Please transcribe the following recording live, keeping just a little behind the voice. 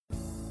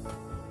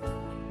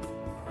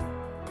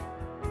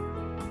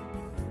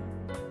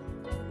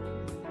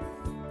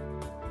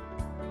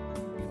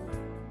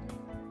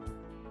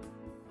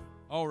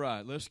All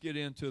right, let's get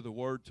into the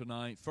Word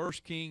tonight. 1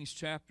 Kings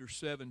chapter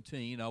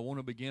 17. I want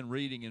to begin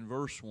reading in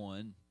verse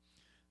 1.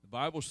 The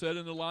Bible said,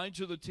 "And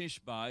Elijah the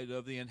Tishbite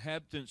of the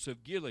inhabitants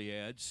of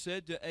Gilead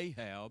said to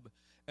Ahab,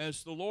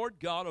 As the Lord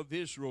God of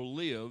Israel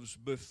lives,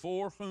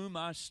 before whom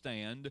I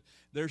stand,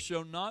 there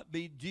shall not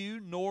be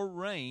dew nor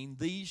rain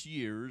these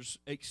years,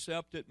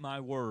 except at my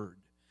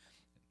word."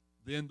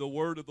 Then the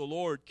word of the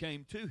Lord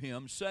came to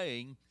him,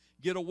 saying,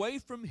 "Get away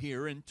from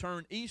here and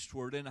turn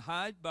eastward and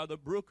hide by the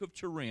brook of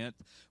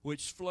Cherith,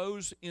 which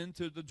flows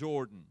into the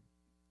Jordan.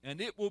 And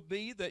it will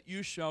be that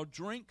you shall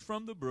drink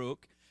from the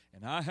brook,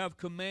 and I have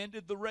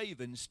commanded the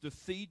ravens to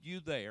feed you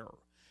there."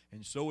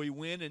 And so he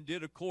went and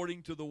did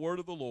according to the word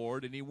of the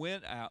Lord, and he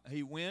went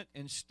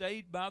and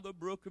stayed by the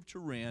brook of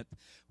Cherith,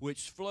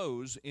 which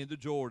flows into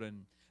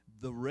Jordan.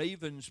 The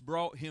ravens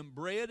brought him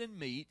bread and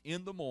meat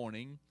in the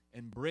morning,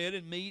 and bread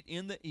and meat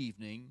in the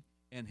evening,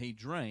 and he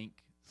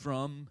drank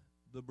from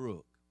the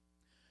brook.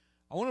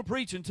 I want to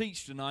preach and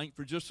teach tonight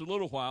for just a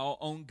little while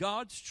on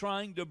God's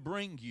trying to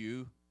bring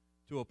you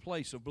to a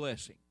place of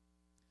blessing.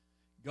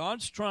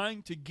 God's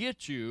trying to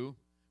get you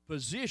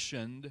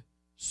positioned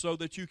so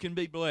that you can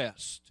be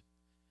blessed.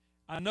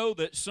 I know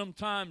that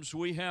sometimes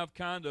we have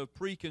kind of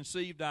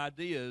preconceived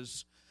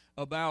ideas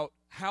about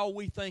how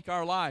we think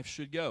our life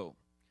should go.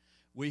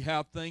 We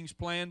have things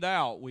planned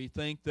out. We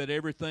think that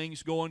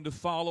everything's going to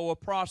follow a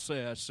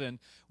process, and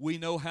we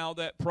know how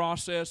that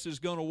process is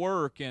going to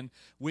work, and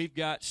we've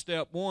got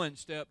step 1,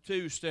 step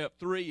 2, step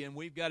 3, and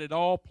we've got it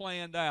all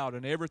planned out,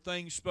 and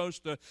everything's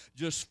supposed to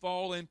just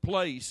fall in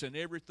place, and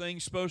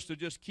everything's supposed to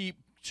just keep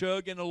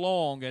chugging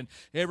along, and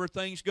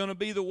everything's going to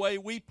be the way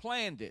we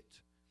planned it.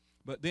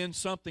 But then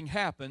something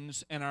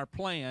happens, and our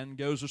plan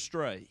goes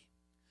astray.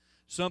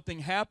 Something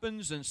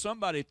happens and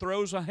somebody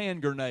throws a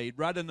hand grenade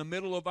right in the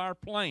middle of our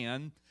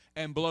plan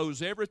and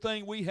blows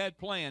everything we had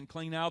planned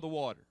clean out of the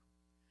water.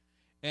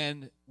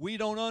 And we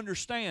don't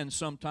understand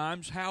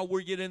sometimes how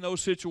we get in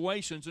those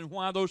situations and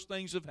why those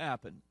things have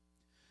happened.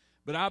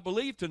 But I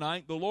believe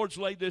tonight the Lord's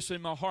laid this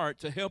in my heart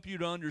to help you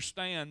to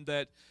understand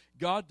that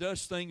God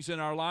does things in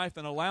our life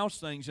and allows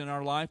things in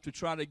our life to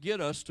try to get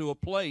us to a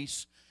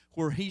place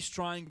where He's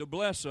trying to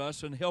bless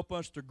us and help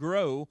us to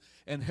grow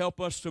and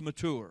help us to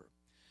mature.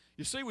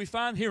 You see, we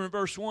find here in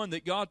verse 1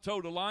 that God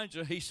told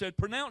Elijah, he said,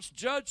 "Pronounce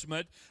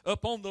judgment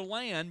upon the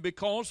land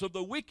because of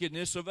the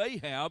wickedness of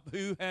Ahab,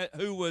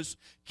 who was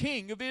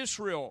king of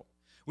Israel."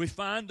 We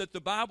find that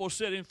the Bible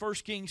said in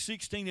 1 Kings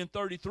 16 and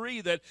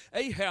 33 that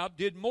Ahab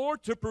did more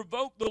to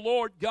provoke the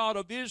Lord God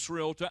of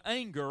Israel to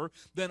anger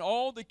than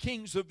all the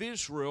kings of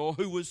Israel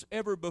who was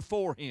ever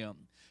before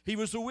him. He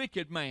was a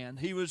wicked man.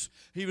 He was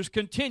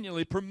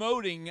continually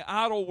promoting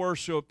idol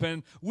worship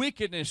and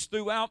wickedness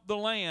throughout the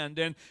land,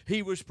 and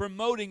he was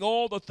promoting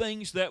all the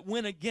things that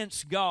went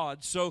against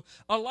God. So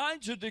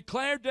Elijah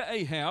declared to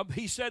Ahab,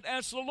 he said,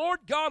 "As the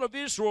Lord God of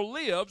Israel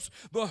lives,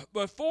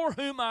 before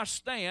whom I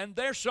stand,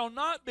 there shall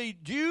not be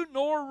dew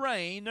nor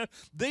rain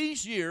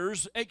these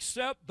years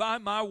except by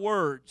my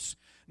words."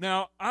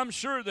 Now, I'm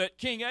sure that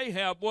King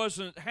Ahab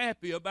wasn't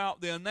happy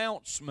about the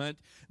announcement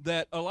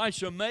that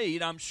Elisha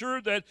made. I'm sure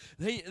that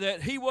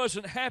he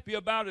wasn't happy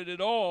about it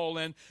at all,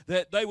 and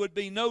that there would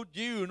be no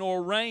dew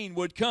nor rain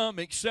would come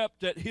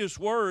except at his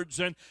words.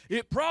 And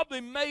it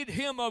probably made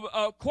him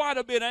quite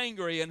a bit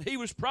angry, and he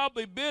was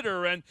probably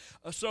bitter. And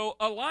so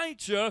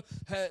Elijah,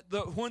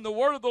 when the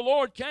word of the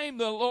Lord came,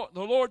 the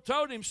Lord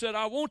told him, said,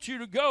 "I want you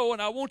to go,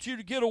 and I want you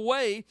to get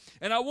away,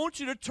 and I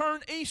want you to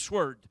turn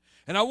eastward.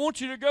 And I want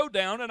you to go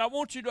down, and I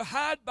want you to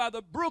hide by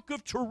the brook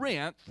of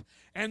Cherith,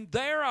 and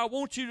there I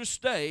want you to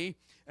stay,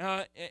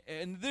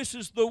 and this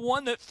is the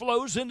one that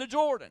flows into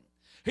Jordan."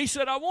 He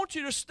said, "I want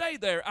you to stay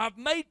there. I've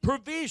made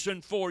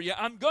provision for you.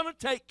 I'm going to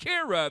take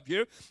care of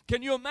you."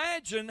 Can you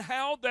imagine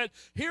how that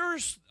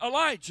here's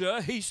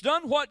Elijah. He's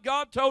done what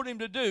God told him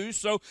to do,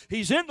 so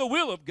he's in the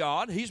will of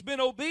God. He's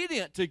been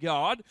obedient to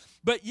God,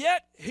 but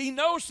yet he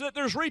knows that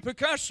there's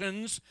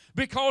repercussions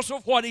because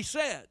of what he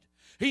said.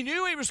 He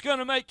knew he was going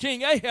to make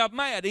King Ahab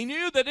mad. He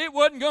knew that it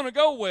wasn't going to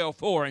go well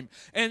for him.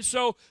 And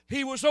so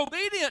he was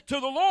obedient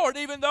to the Lord,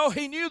 even though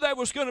he knew there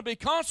was going to be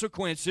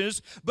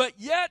consequences. But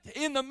yet,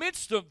 in the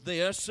midst of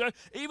this,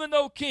 even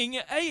though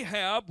King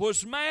Ahab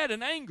was mad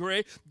and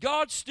angry,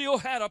 God still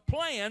had a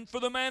plan for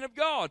the man of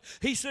God.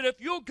 He said,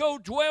 "If you'll go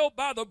dwell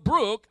by the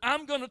brook,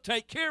 I'm going to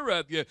take care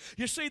of you."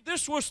 You see,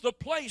 this was the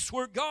place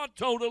where God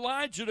told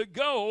Elijah to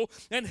go,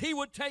 and he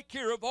would take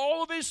care of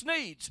all of his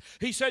needs.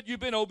 He said,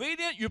 "You've been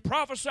obedient. You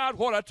prophesied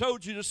what I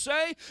told you to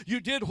say. You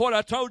did what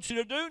I told you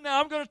to do. Now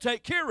I'm going to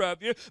take care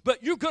of you,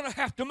 but you're going to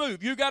have to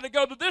move. You got to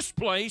go to this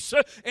place,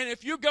 and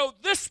if you go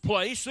this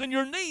place, then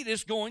your need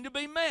is going to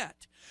be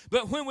met."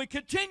 But when we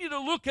continue to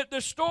look at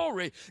this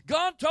story,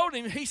 God told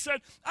him, he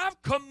said,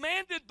 "I've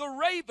commanded the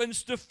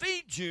ravens to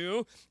feed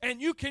you,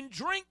 and you can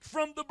drink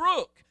from the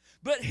brook."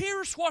 But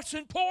here's what's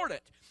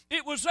important.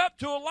 It was up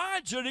to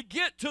Elijah to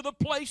get to the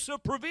place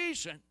of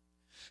provision.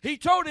 He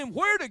told him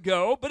where to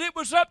go, but it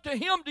was up to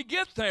him to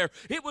get there.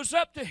 It was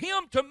up to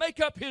him to make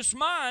up his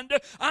mind,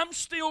 I'm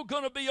still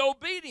going to be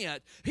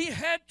obedient. He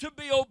had to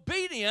be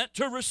obedient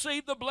to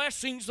receive the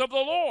blessings of the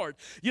Lord.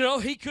 You know,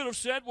 he could have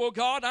said, well,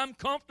 God, I'm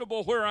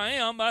comfortable where I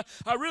am. I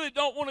really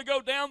don't want to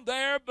go down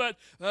there. But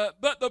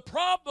the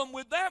problem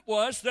with that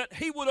was that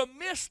he would have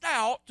missed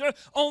out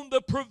on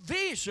the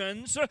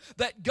provisions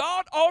that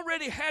God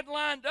already had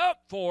lined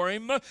up for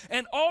him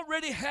and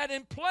already had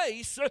in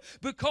place,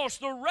 because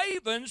the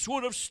ravens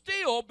would have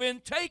still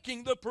been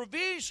taking the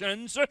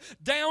provisions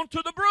down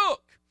to the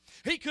brook.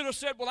 He could have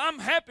said, well, I'm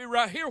happy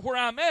right here where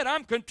I'm at.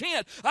 I'm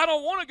content. I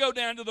don't want to go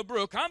down to the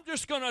brook. I'm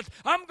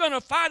going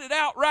to fight it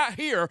out right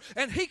here.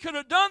 And he could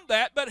have done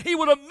that, but he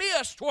would have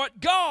missed what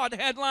God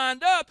had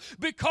lined up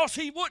because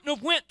he wouldn't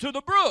have went to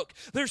the brook.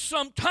 There's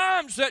some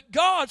times that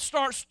God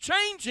starts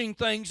changing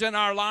things in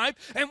our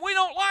life, and we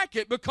don't like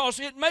it because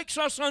it makes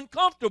us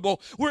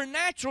uncomfortable. We're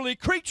naturally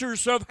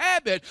creatures of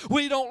habit.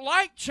 We don't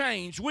like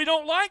change. We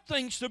don't like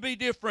things to be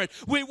different.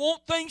 We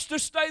want things to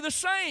stay the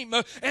same.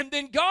 And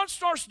then God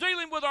starts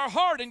dealing with our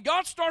heart, and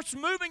God starts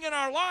moving in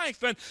our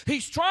life, and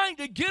he's trying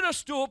to get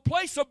us to a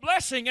place of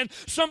blessing. And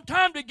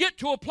sometime to get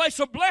to a place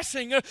of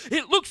blessing,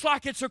 it looks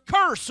like it's a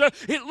curse.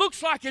 It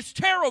looks like it's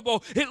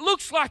terrible. It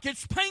looks like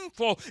it's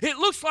painful. It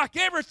looks like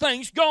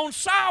everything's gone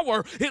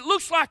sour. It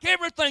looks like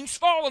everything's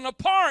fallen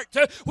apart,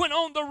 when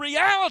on the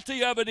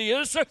reality of it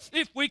is,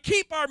 if we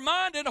keep our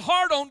mind and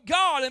heart on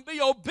God and be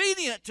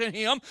obedient to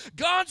him,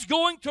 God's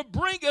going to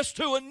bring us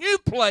to a new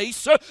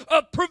place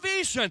of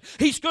provision.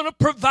 He's going to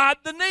provide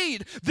the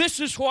need. This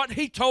is what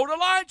he told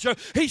Elijah.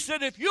 He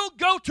said, if you'll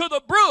go to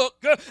the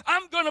brook,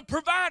 I'm going to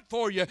provide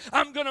for you.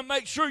 I'm going to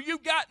make sure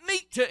you've got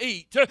meat to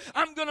eat.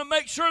 I'm going to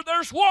make sure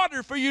there's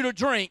water for you to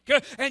drink.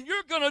 And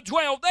you're going to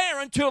dwell there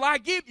until I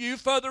give you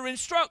further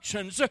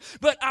instructions.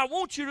 But I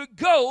want you to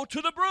go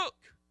to the brook.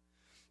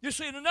 You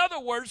see, in other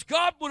words,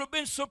 God would have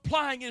been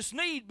supplying his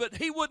need, but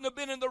he wouldn't have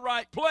been in the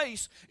right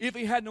place if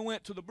he hadn't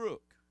went to the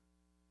brook.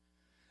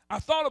 I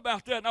thought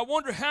about that, and I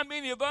wonder how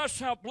many of us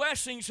have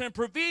blessings and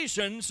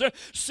provisions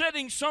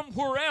sitting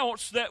somewhere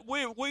else that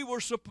we were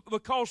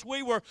because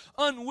we were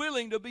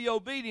unwilling to be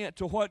obedient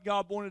to what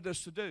God wanted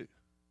us to do.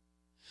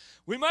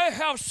 We may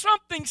have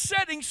something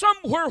setting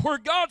somewhere where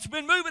God's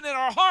been moving in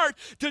our heart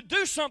to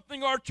do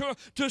something or to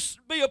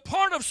be a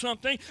part of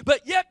something,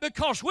 but yet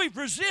because we've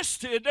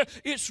resisted,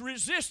 it's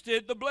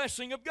resisted the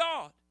blessing of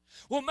God.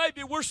 Well,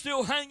 maybe we're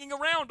still hanging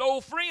around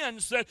old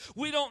friends that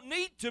we don't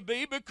need to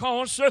be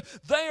because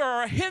they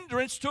are a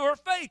hindrance to our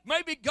faith.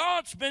 Maybe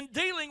God's been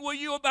dealing with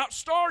you about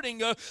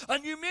starting a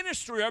new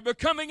ministry or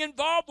becoming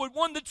involved with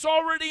one that's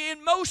already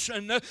in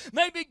motion.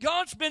 Maybe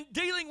God's been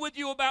dealing with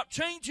you about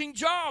changing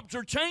jobs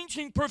or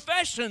changing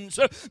professions.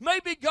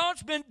 Maybe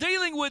God's been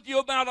dealing with you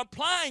about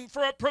applying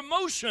for a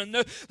promotion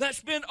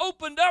that's been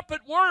opened up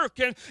at work,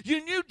 and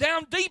you knew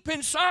down deep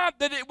inside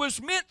that it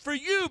was meant for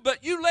you,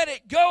 but you let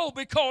it go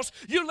because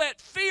you let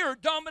fear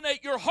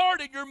dominate your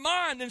heart and your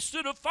mind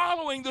instead of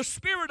following the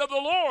Spirit of the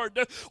Lord.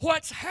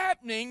 What's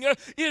happening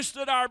is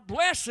that our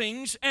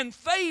blessings and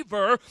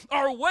favor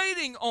are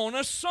waiting on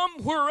us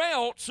somewhere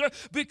else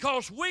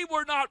because we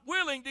were not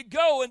willing to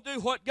go and do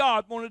what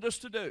God wanted us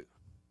to do.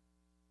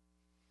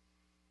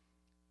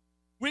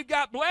 We've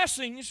got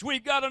blessings,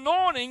 we've got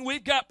anointing,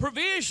 we've got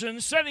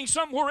provisions sitting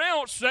somewhere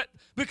else that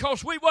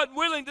because we wasn't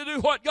willing to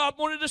do what God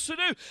wanted us to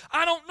do.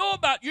 I don't know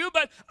about you,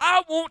 but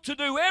I want to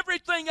do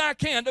everything I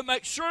can to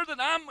make sure that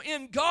I'm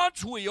in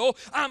God's will.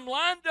 I'm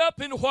lined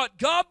up in what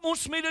God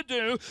wants me to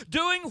do,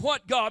 doing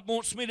what God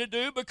wants me to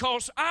do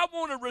because I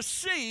want to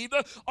receive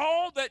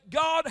all that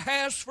God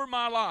has for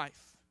my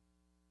life.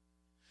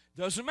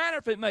 Doesn't matter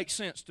if it makes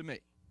sense to me.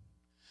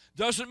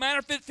 Doesn't matter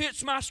if it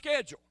fits my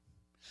schedule.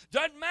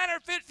 Doesn't matter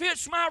if it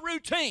fits my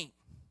routine.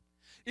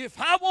 If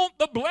I want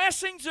the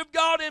blessings of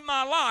God in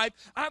my life,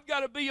 I've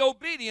got to be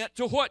obedient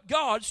to what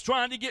God's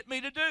trying to get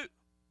me to do.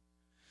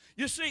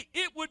 You see,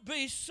 it would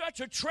be such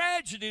a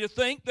tragedy to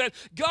think that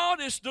God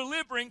is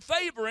delivering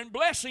favor and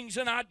blessings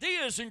and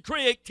ideas and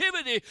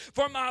creativity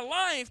for my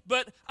life,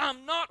 but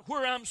I'm not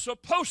where I'm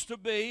supposed to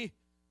be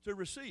to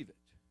receive it.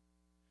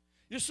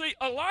 You see,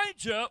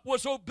 Elijah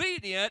was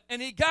obedient,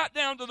 and he got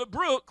down to the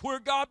brook where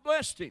God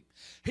blessed him.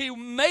 He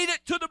made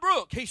it to the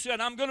brook. He said,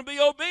 I'm going to be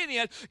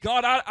obedient.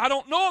 God, I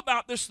don't know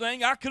about this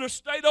thing. I could have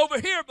stayed over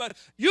here, but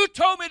you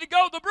told me to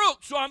go to the brook,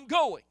 so I'm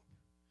going.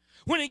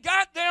 When he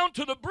got down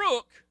to the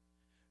brook,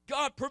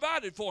 God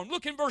provided for him.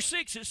 Look in verse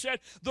 6, it said,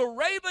 the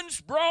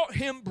ravens brought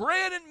him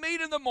bread and meat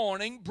in the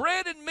morning,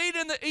 bread and meat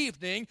in the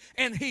evening,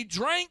 and he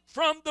drank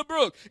from the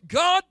brook.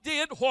 God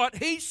did what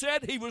he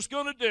said he was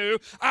going to do.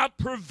 I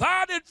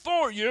provided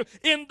for you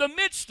in the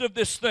midst of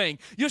this thing.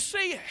 You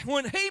see,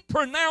 when he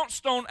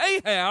pronounced on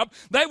Ahab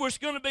there was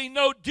going to be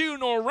no dew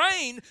nor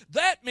rain,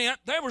 that meant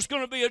there was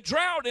going to be a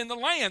drought in the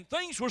land.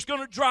 Things was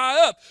going to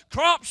dry up.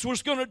 Crops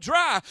was going to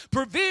dry.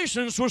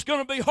 Provisions was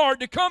going to be hard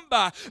to come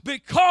by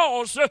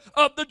because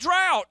of the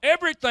drought.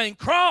 Everything,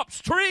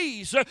 crops,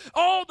 trees,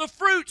 all the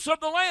fruits of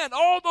the land,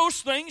 all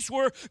those things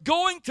were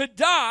going to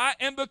die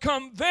and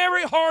become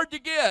very hard to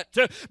get.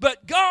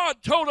 But God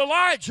told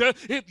Elijah,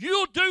 if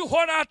you'll do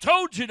what I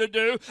told you to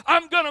do,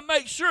 I'm going to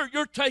make sure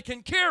you're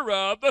taken care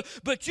of,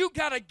 but you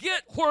got to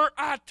get where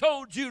I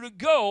told you to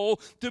go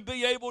to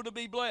be able to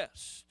be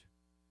blessed.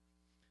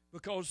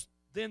 Because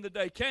then the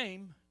day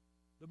came,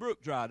 the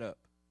brook dried up.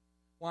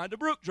 Why did the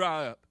brook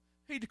dry up?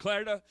 He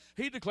declared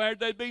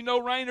there'd be no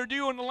rain or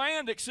dew in the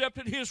land except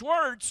at his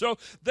word. So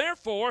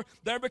therefore,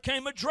 there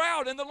became a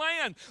drought in the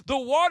land. The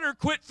water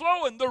quit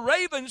flowing. The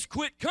ravens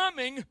quit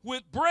coming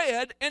with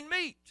bread and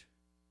meat.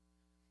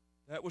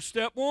 That was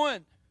step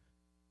one.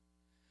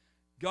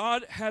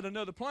 God had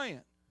another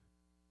plan.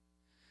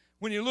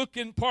 When you look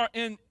in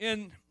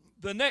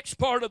the next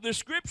part of this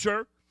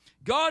scripture,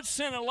 God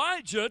sent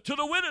Elijah to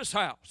the widow's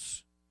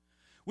house.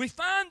 We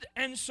find,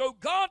 and so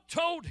God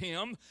told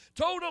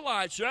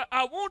Elijah,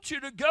 I want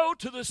you to go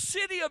to the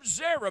city of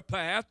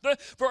Zarephath,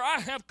 for I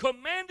have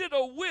commanded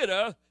a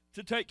widow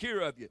to take care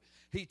of you.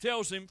 He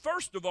tells him,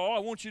 first of all, I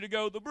want you to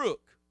go to the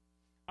brook.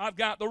 I've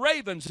got the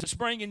ravens that's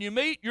bringing you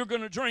meat. You're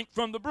going to drink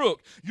from the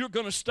brook. You're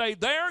going to stay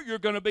there. You're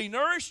going to be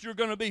nourished. You're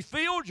going to be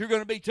filled. You're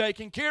going to be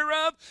taken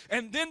care of.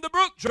 And then the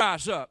brook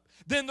dries up.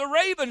 Then the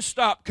ravens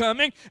stopped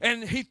coming,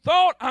 and he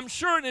thought, I'm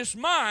sure in his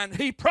mind,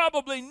 he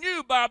probably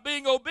knew by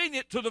being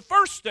obedient to the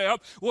first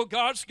step, well,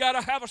 God's got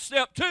to have a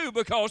step two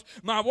because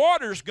my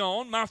water's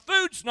gone, my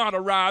food's not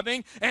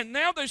arriving, and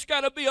now there's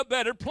got to be a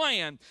better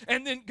plan.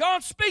 And then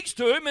God speaks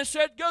to him and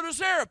said, go to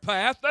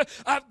Zarephath.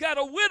 I've got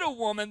a widow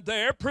woman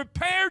there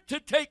prepared to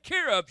take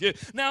care of you.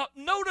 Now,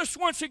 notice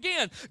once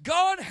again,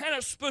 God had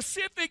a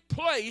specific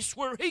place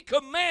where he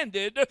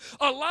commanded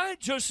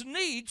Elijah's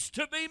needs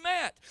to be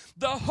met.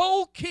 The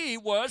whole key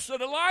was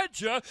that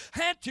Elijah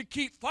had to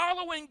keep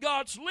following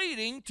God's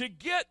leading to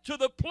get to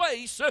the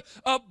place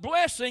of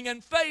blessing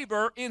and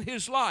favor in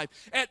his life.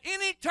 At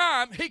any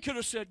time, he could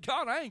have said,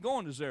 God, I ain't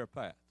going to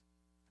Zarephath.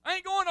 I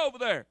ain't going over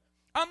there.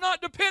 I'm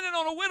not dependent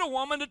on a widow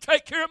woman to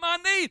take care of my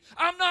need.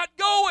 I'm not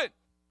going.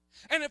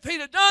 And if he'd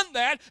have done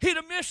that, he'd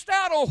have missed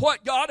out on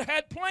what God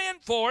had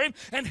planned for him,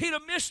 and he'd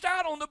have missed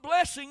out on the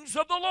blessings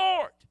of the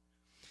Lord.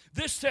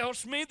 This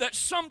tells me that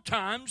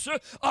sometimes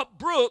a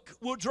brook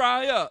will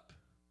dry up.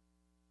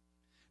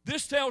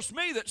 This tells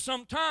me that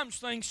sometimes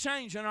things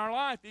change in our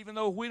life even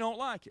though we don't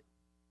like it.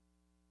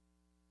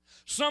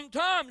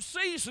 Sometimes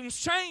seasons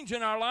change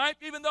in our life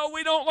even though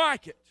we don't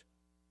like it.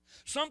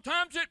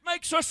 Sometimes it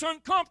makes us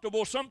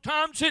uncomfortable.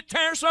 Sometimes it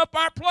tears up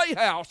our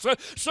playhouse.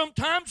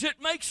 Sometimes it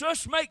makes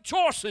us make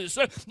choices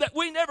that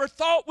we never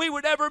thought we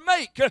would ever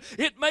make.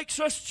 It makes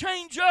us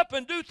change up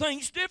and do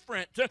things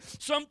different.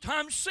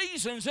 Sometimes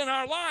seasons in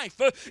our life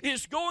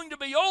is going to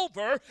be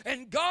over,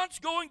 and God's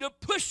going to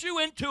push you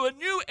into a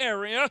new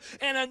area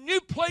and a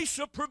new place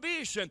of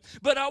provision.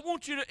 But I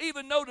want you to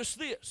even notice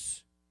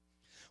this.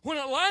 When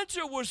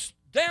Elijah was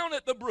down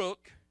at the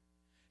brook,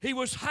 he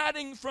was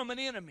hiding from an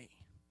enemy.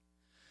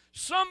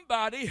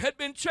 Somebody had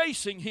been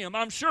chasing him.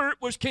 I'm sure it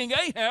was King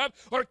Ahab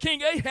or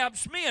King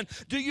Ahab's men.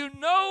 Do you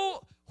know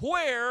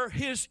where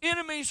his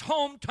enemy's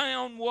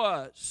hometown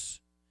was?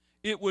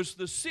 It was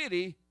the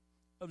city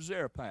of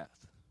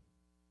Zarephath.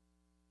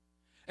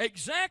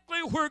 Exactly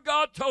where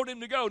God told him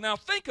to go. Now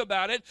think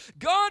about it.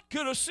 God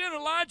could have sent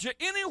Elijah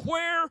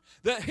anywhere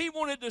that he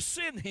wanted to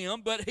send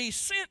him, but he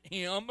sent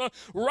him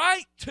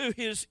right to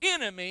his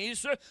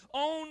enemy's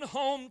own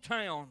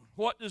hometown.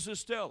 What does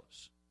this tell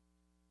us?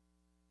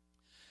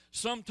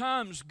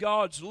 Sometimes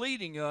God's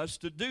leading us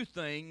to do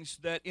things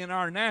that in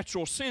our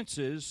natural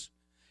senses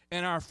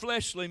and our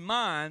fleshly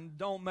mind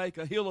don't make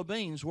a hill of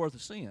beans worth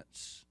of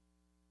sense.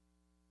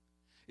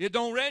 It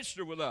don't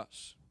register with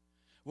us.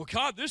 Well,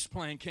 God, this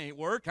plan can't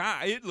work.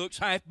 It looks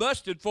half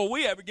busted before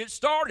we ever get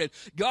started.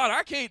 God,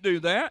 I can't do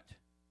that.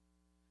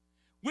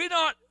 We're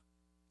not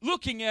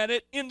looking at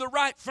it in the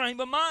right frame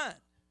of mind.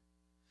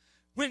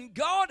 When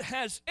God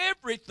has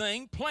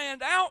everything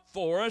planned out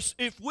for us,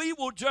 if we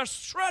will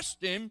just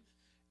trust Him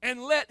and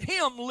let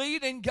Him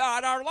lead and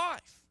guide our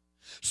life.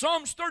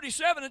 Psalms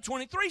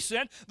 37:23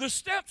 said, the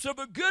steps of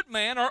a good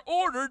man are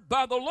ordered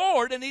by the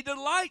Lord, and He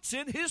delights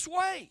in His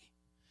way.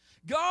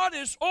 God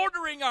is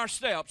ordering our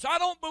steps. I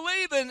don't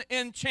believe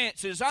in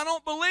chances. I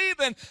don't believe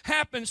in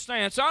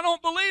happenstance. I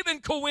don't believe in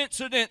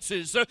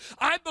coincidences.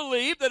 I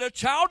believe that a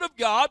child of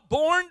God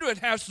born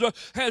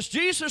has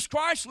Jesus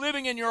Christ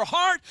living in your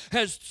heart,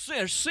 has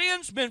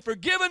sins been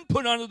forgiven,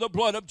 put under the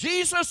blood of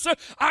Jesus.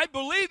 I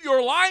believe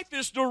your life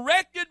is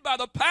directed by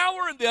the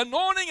power and the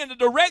anointing and the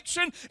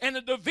direction and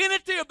the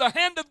divinity of the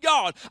hand of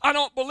God. I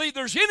don't believe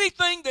there's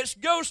anything that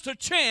goes to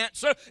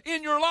chance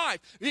in your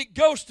life. It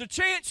goes to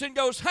chance and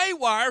goes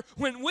haywire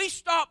when we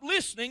stop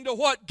listening to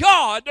what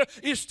God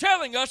is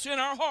telling us in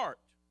our heart.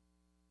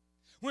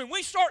 When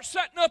we start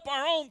setting up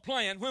our own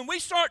plan, when we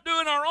start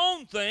doing our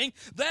own thing,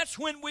 that's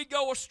when we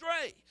go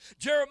astray.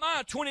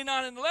 Jeremiah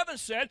 29:11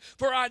 said,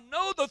 "For I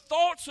know the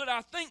thoughts that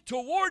I think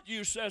toward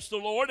you, says the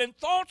Lord, and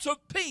thoughts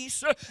of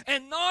peace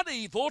and not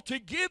evil, to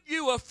give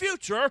you a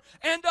future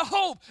and a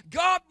hope."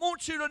 God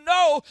wants you to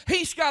know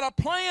He's got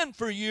a plan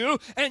for you,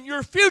 and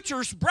your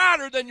future's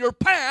brighter than your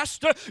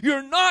past.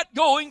 You're not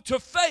going to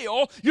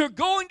fail. You're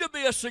going to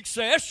be a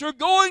success. You're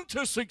going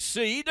to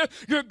succeed.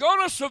 You're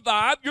going to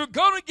survive. You're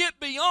going to get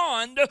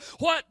beyond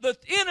what the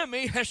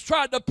enemy has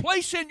tried to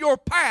place in your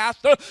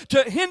path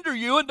to hinder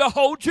you and to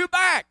hold you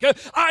back.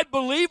 I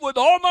believe with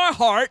all my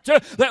heart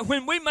that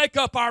when we make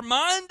up our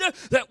mind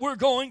that we're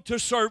going to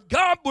serve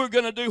God, we're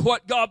going to do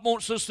what God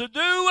wants us to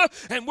do,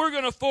 and we're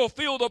going to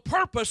fulfill the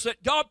purpose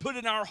that God put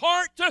in our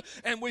heart,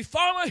 and we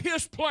follow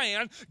His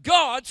plan,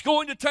 God's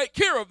going to take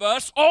care of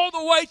us all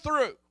the way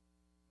through.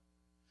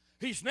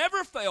 He's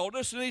never failed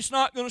us, and He's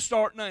not going to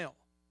start now.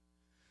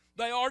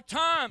 There are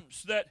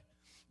times that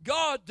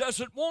God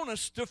doesn't want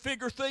us to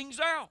figure things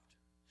out.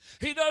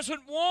 He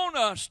doesn't want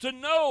us to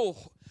know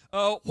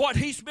what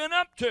He's been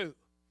up to.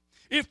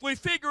 If we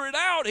figure it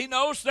out, He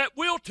knows that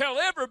we'll tell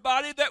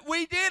everybody that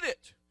we did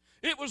it.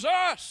 It was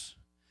us.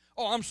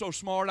 Oh, I'm so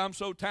smart. I'm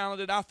so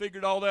talented. I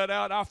figured all that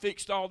out. I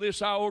fixed all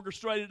this. I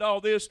orchestrated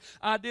all this.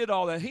 I did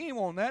all that. He ain't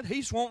wanting that.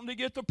 He's wanting to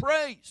get the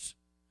praise.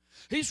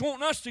 He's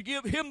wanting us to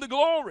give Him the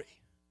glory.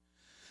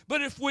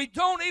 But if we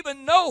don't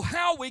even know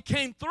how we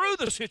came through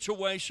the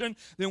situation,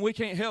 then we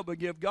can't help but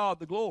give God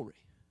the glory.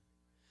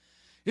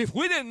 If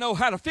we didn't know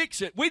how to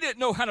fix it, we didn't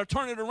know how to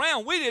turn it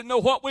around, we didn't know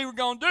what we were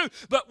going to do,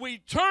 but we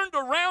turned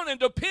around and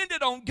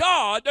depended on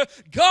God,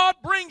 God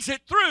brings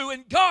it through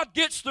and God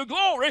gets the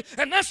glory,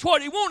 and that's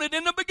what He wanted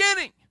in the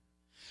beginning.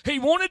 He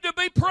wanted to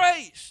be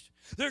praised.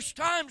 There's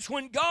times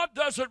when God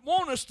doesn't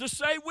want us to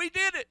say we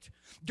did it.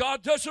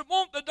 God doesn't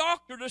want the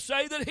doctor to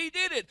say that he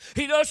did it.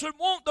 He doesn't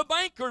want the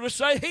banker to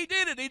say he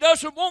did it. He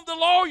doesn't want the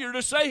lawyer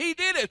to say he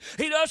did it.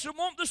 He doesn't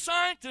want the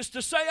scientist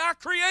to say I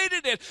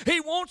created it.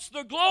 He wants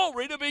the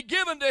glory to be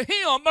given to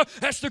Him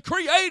as the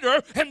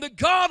Creator and the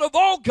God of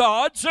all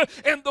gods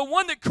and the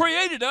one that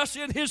created us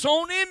in His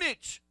own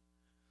image.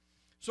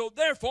 So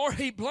therefore,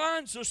 He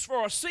blinds us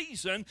for a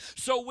season,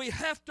 so we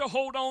have to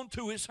hold on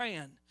to His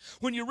hand.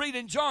 When you read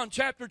in John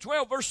chapter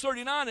 12, verse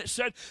 39, it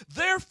said,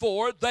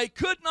 "Therefore they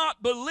could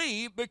not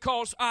believe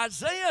because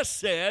Isaiah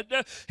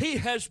said, He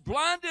has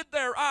blinded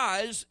their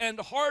eyes and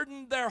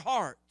hardened their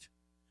heart."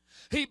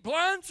 He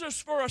blinds us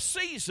for a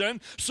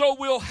season, so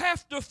we'll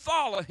have to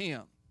follow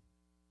Him.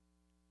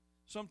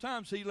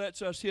 Sometimes He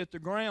lets us hit the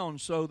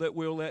ground so that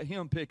we'll let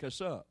Him pick us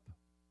up.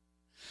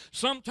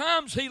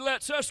 Sometimes He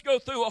lets us go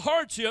through a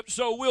hardship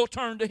so we'll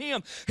turn to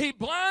Him. He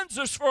blinds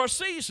us for a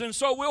season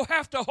so we'll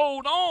have to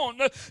hold on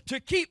to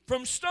keep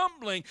from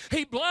stumbling.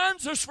 He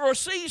blinds us for a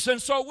season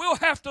so we'll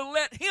have to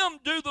let Him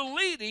do the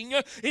leading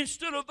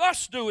instead of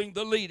us doing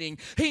the leading.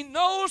 He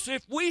knows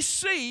if we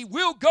see,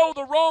 we'll go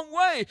the wrong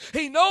way.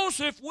 He knows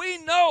if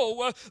we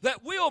know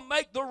that we'll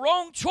make the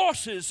wrong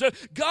choices.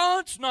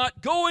 God's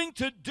not going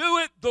to do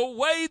it the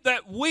way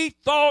that we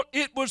thought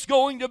it was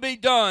going to be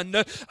done.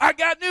 I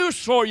got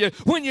news for you.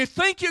 When you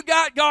think you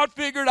got God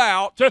figured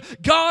out,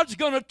 God's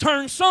going to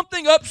turn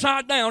something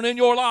upside down in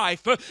your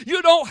life.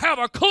 You don't have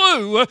a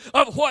clue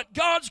of what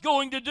God's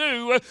going to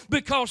do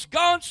because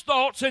God's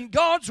thoughts and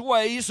God's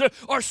ways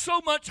are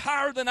so much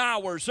higher than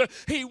ours.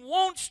 He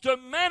wants to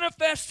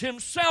manifest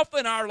Himself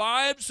in our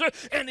lives,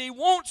 and He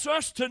wants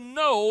us to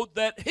know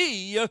that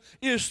He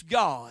is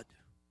God,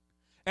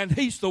 and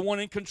He's the one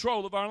in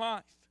control of our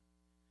life.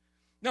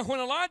 Now, when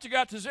Elijah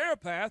got to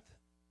Zarephath,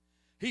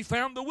 he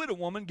found the widow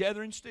woman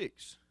gathering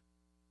sticks.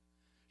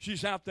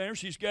 She's out there,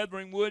 she's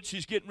gathering wood,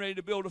 she's getting ready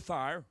to build a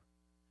fire.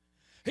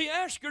 He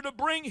asked her to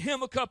bring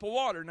him a cup of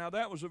water. Now,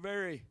 that was a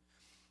very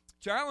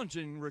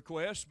challenging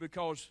request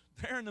because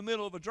they're in the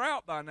middle of a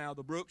drought by now.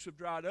 The brooks have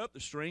dried up, the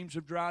streams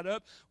have dried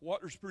up,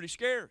 water's pretty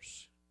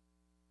scarce.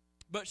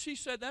 But she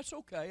said, "That's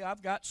okay,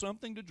 I've got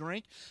something to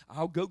drink.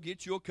 I'll go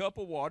get you a cup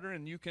of water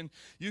and you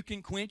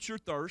can quench your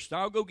thirst.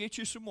 I'll go get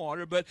you some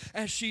water." But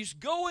as she's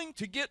going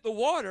to get the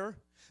water,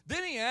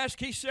 then he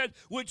asked, he said,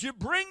 "Would you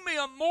bring me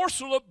a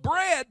morsel of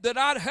bread that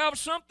I'd have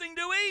something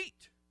to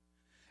eat?"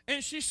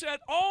 And she said,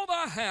 "All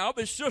I have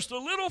is just a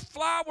little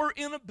flour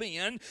in a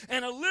bin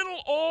and a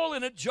little oil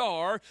in a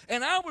jar,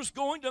 and I was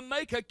going to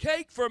make a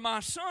cake for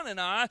my son and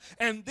I,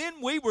 and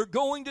then we were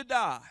going to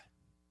die."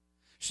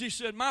 She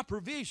said, "My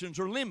provisions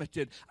are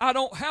limited. I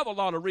don't have a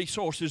lot of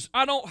resources.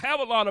 I don't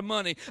have a lot of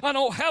money. I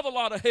don't have a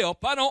lot of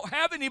help. I don't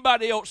have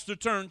anybody else to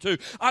turn to.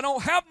 I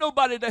don't have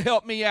nobody to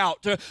help me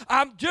out.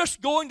 I'm just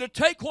going to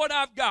take what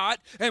I've got,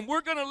 and we're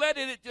going to let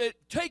it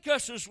take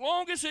us as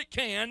long as it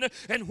can,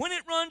 and when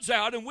it runs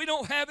out and we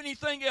don't have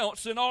anything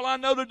else, then all I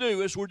know to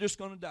do is we're just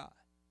going to die."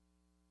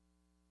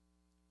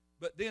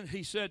 But then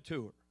he said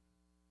to her,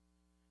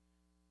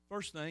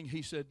 first thing,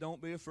 he said,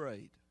 "Don't be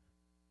afraid."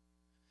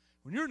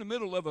 When you're in the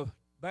middle of a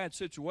bad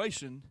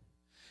situation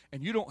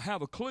and you don't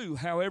have a clue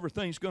how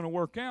everything's going to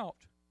work out,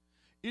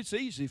 it's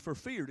easy for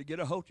fear to get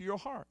a hold of your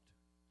heart.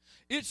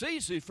 It's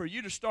easy for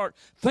you to start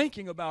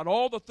thinking about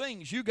all the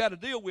things you got to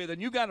deal with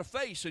and you got to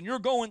face and you're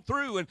going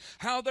through and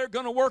how they're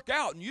going to work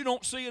out, and you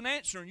don't see an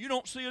answer and you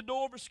don't see a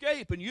door of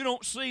escape and you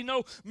don't see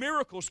no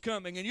miracles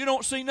coming and you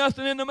don't see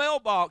nothing in the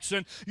mailbox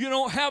and you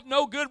don't have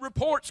no good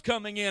reports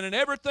coming in and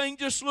everything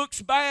just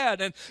looks bad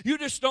and you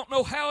just don't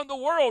know how in the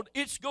world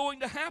it's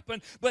going to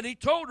happen. But he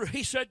told her,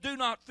 he said, do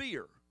not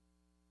fear.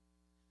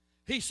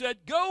 He said,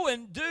 go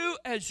and do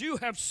as you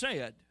have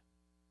said.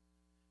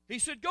 He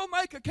said, go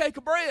make a cake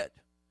of bread.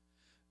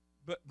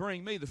 But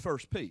bring me the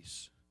first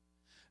piece.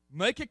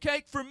 Make a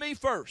cake for me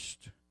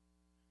first.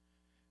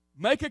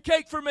 Make a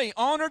cake for me.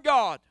 Honor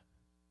God.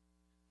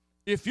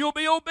 If you'll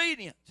be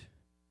obedient,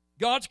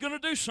 God's going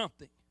to do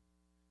something.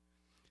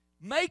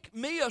 Make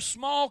me a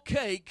small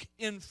cake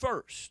in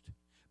first.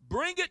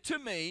 Bring it to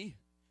me,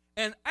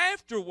 and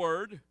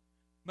afterward,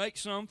 make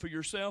some for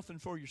yourself and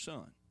for your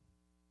son.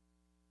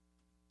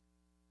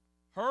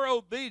 Her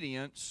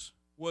obedience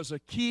was a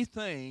key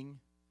thing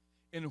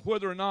in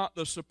whether or not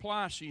the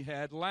supply she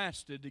had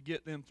lasted to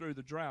get them through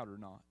the drought or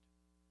not.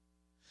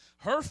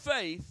 Her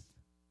faith,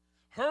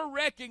 her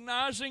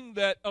recognizing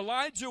that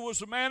Elijah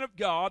was a man of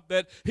God,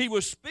 that he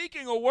was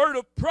speaking a word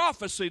of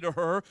prophecy to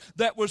her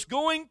that was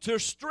going to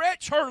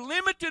stretch her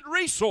limited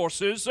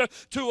resources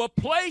to a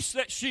place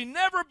that she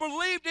never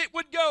believed it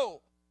would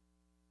go.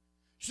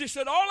 She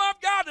said, all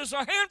I've got is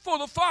a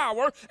handful of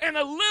flour and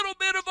a little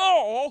bit of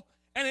oil,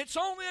 and it's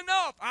only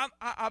enough.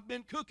 I've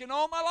been cooking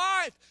all my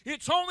life.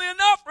 It's only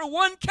enough for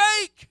one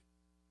cake.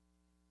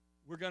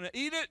 We're going to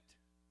eat it.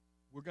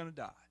 We're going to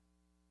die.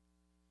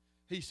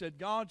 He said,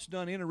 God's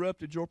done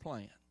interrupted your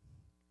plan.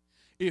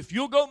 If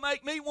you'll go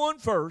make me one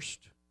first,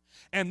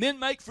 and then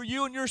make for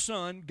you and your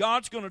son,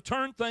 God's going to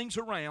turn things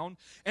around.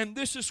 And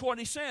this is what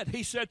he said.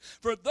 He said,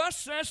 for thus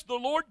says the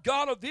Lord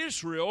God of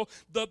Israel,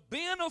 the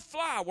bin of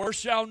flour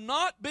shall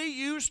not be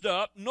used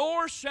up,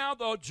 nor shall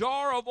the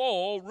jar of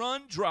oil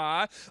run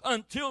dry,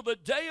 until the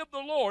day of the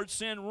Lord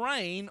send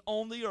rain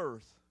on the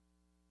earth.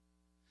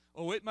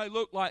 Oh, it may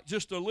look like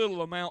just a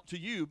little amount to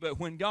you, but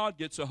when God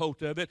gets a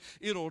hold of it,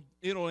 it'll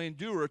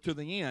endure to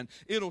the end.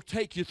 It'll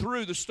take you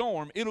through the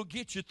storm. It'll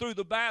get you through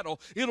the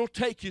battle. It'll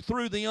take you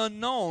through the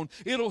unknown.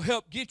 It'll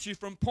help get you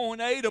from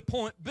point A to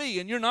point B,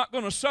 and you're not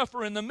going to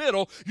suffer in the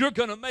middle. You're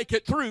going to make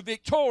it through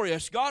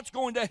victorious. God's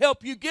going to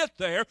help you get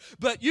there,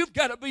 but you've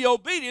got to be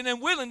obedient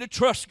and willing to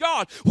trust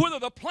God, whether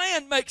the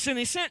plan makes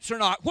any sense or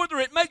not, whether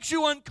it makes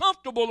you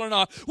uncomfortable or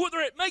not, whether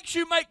it makes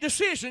you make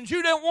decisions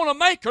you don't want to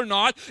make or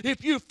not.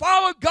 If you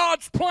follow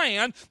God's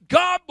plan,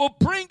 God will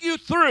bring you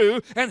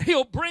through, and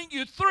He'll bring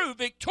you through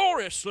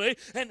victoriously,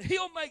 and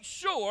He'll make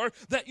sure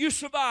that you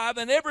survive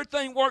and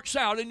everything works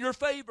out in your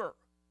favor.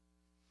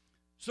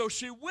 So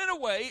she went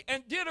away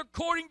and did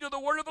according to the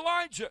word of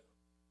Elijah.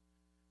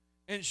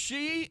 And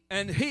she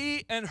and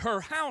he and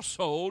her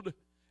household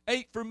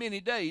ate for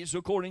many days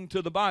according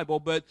to the Bible.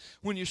 But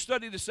when you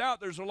study this out,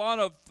 there's a lot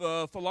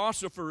of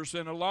philosophers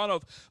and a lot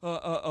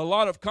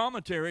of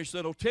commentaries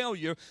that'll tell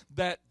you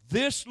that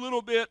this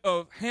little bit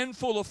of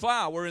handful of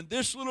flour and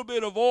this little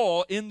bit of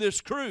oil in this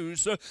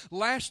cruise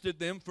lasted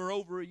them for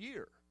over a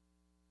year.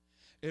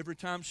 Every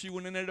time she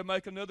went in there to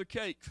make another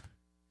cake,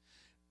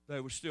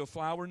 there was still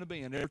flour in the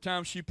bin. Every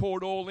time she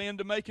poured oil in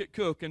to make it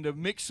cook and to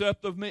mix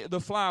up the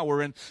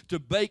flour and to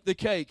bake the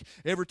cake,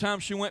 every time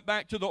she went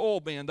back to the oil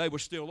bin, there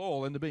was still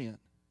oil in the bin.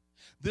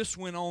 This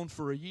went on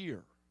for a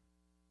year.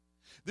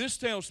 This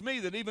tells me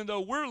that even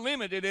though we're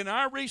limited in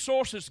our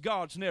resources,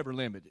 God's never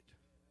limited.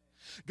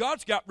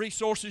 God's got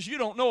resources you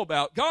don't know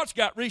about. God's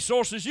got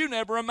resources you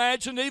never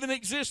imagined even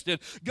existed.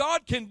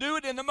 God can do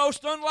it in the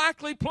most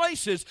unlikely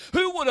places.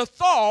 Who would have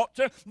thought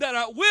that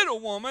a widow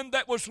woman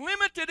that was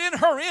limited in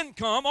her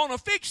income on a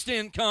fixed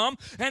income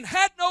and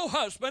had no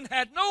husband,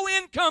 had no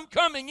income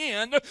coming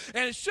in, and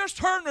it's just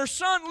her and her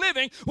son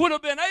living, would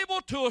have been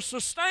able to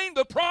sustain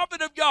the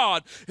prophet of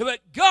God?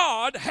 But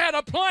God had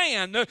a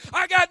plan.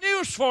 I got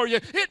news for you.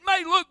 It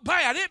may look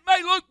bad. It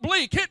may look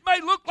bleak. It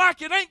may look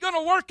like it ain't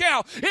going to work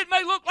out. It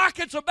may look like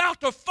it's about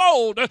to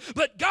fold,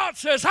 but God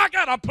says, I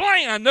got a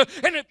plan,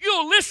 and if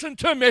you'll listen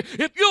to me,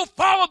 if you'll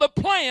follow the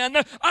plan,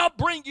 I'll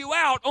bring you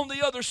out on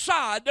the other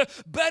side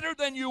better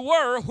than you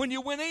were when you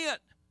went in.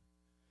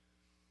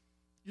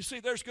 You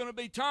see, there's going to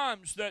be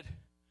times that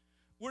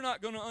we're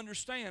not going to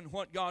understand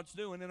what God's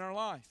doing in our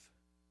life.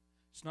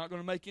 It's not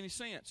going to make any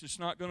sense. It's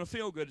not going to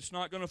feel good. It's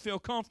not going to feel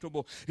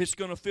comfortable. It's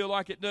going to feel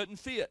like it doesn't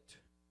fit.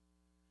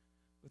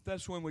 But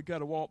that's when we've got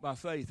to walk by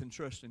faith and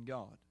trust in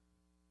God.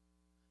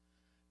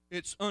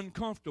 It's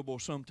uncomfortable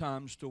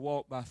sometimes to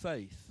walk by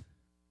faith.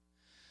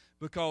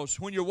 Because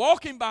when you're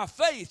walking by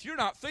faith, you're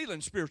not feeling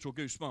spiritual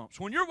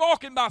goosebumps. When you're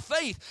walking by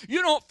faith,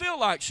 you don't feel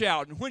like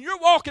shouting. When you're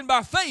walking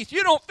by faith,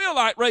 you don't feel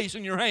like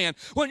raising your hand.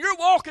 When you're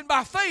walking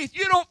by faith,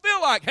 you don't feel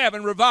like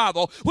having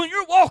revival. When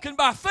you're walking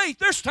by faith,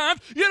 there's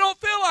times you don't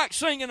feel like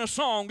singing a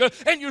song,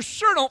 and you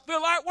sure don't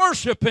feel like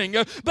worshiping.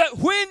 But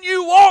when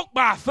you walk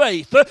by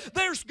faith,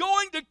 there's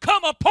going to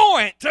come a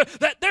point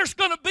that there's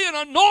going to be an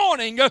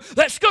anointing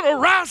that's going to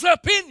rise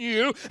up in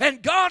you,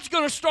 and God's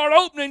going to start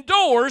opening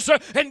doors,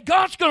 and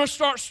God's going to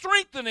start strengthening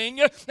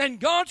strengthening, and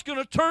God's going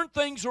to turn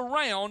things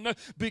around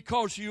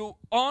because you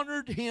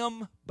honored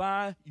Him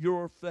by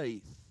your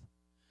faith.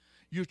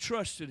 You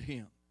trusted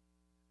Him.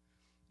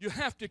 You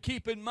have to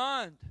keep in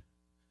mind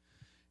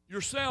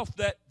yourself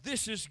that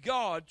this is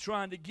God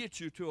trying to get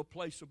you to a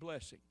place of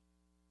blessing.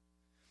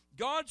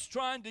 God's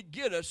trying to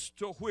get us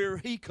to where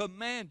He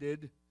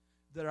commanded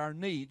that our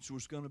needs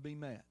was going to be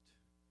met.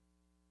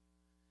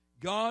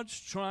 God's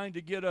trying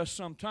to get us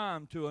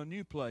sometime to a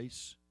new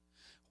place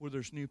where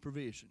there's new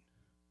provision,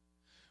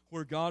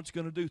 where God's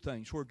going to do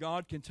things, where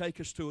God can take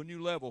us to a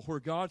new level, where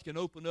God can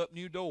open up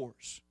new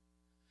doors.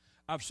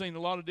 I've seen a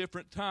lot of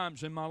different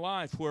times in my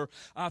life where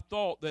I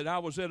thought that I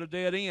was at a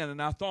dead end,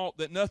 and I thought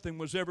that nothing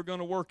was ever going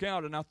to work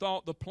out, and I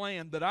thought the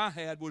plan that I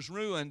had was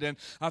ruined, and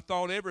I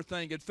thought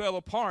everything had fell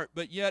apart.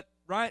 But yet,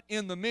 right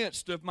in the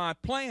midst of my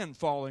plan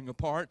falling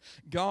apart,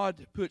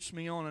 God puts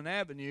me on an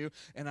avenue,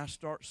 and I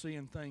start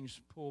seeing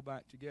things pull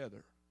back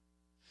together.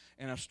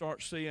 And I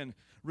start seeing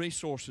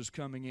resources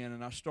coming in,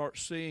 and I start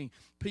seeing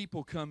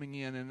people coming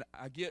in, and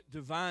I get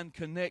divine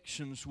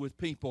connections with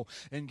people.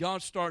 And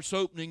God starts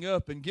opening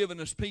up and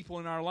giving us people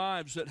in our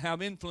lives that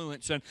have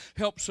influence and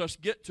helps us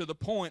get to the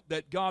point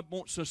that God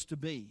wants us to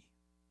be.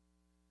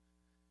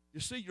 You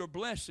see, your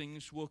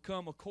blessings will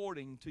come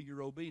according to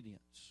your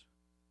obedience.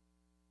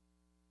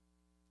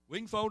 We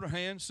can fold our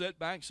hands, sit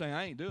back, and say,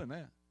 I ain't doing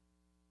that.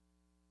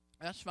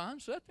 That's fine,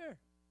 sit there.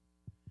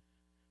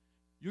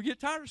 You'll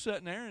get tired of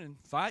sitting there and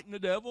fighting the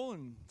devil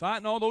and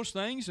fighting all those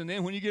things, and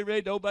then when you get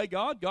ready to obey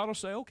God, God will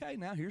say, okay,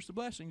 now here's the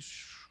blessings.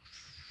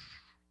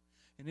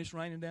 And it's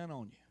raining down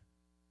on you.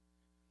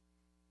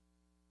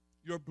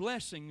 Your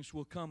blessings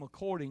will come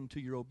according to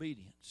your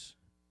obedience.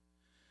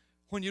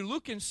 When you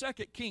look in 2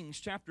 Kings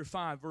chapter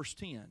 5, verse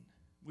 10,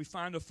 we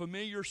find a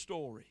familiar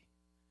story.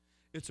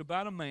 It's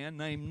about a man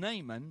named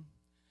Naaman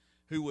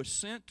who was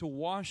sent to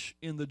wash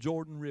in the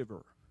Jordan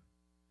River.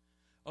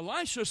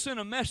 Elisha sent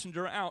a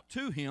messenger out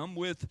to him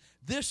with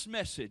this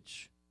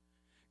message: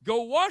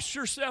 go wash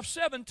yourself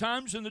 7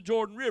 times in the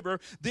Jordan River,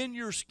 then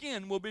your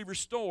skin will be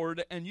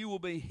restored and you will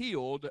be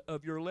healed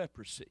of your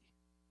leprosy.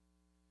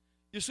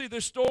 You see, the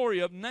story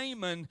of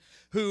Naaman,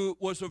 who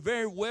was a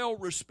very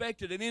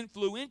well-respected and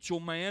influential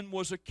man,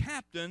 was a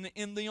captain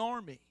in the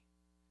army.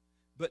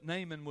 But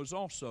Naaman was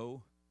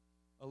also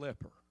a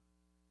leper.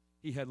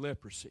 He had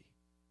leprosy.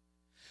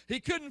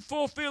 He couldn't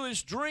fulfill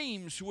his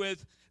dreams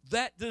with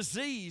that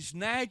disease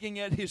nagging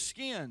at his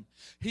skin.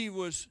 He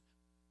was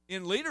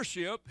in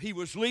leadership. He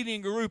was leading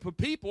a group of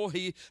people.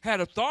 He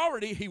had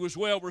authority. He was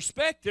well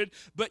respected.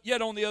 But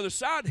yet on the other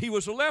side, he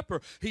was a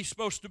leper. He's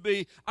supposed to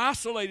be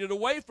isolated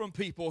away from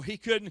people. He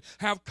couldn't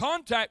have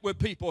contact with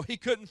people. He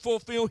couldn't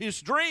fulfill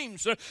his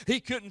dreams. He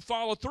couldn't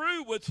follow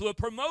through with the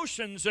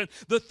promotions and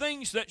the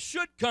things that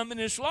should come in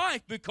his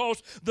life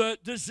because the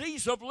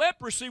disease of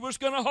leprosy was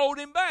going to hold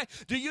him back.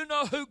 Do you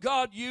know who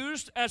God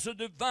used as a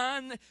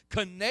divine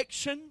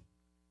connection?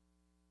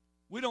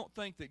 We don't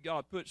think that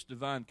God puts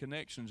divine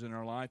connections in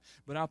our life,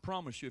 but I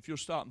promise you, if you'll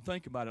stop and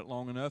think about it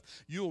long enough,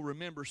 you'll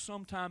remember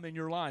sometime in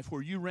your life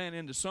where you ran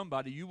into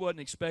somebody you wasn't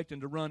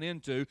expecting to run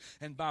into,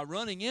 and by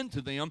running into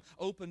them,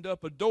 opened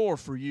up a door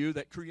for you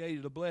that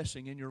created a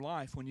blessing in your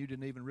life when you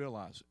didn't even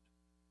realize it.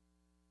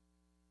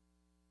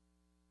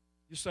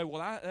 You say,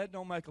 well, that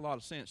don't make a lot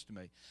of sense to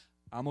me.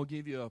 I'm going to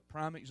give you a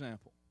prime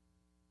example,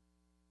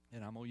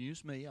 and I'm going to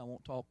use me. I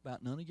won't talk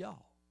about none of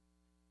y'all.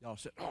 Y'all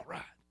said, all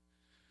right.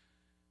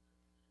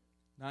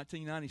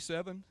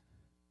 1997,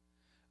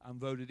 I'm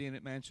voted in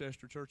at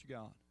Manchester Church of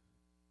God.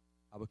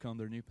 I become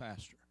their new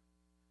pastor.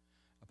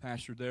 I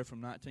pastored there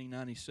from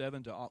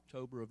 1997 to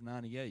October of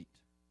 98.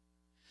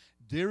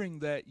 During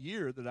that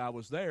year that I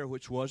was there,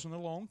 which wasn't a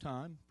long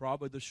time,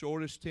 probably the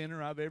shortest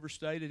tenure I've ever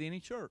stayed at any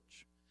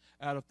church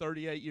out of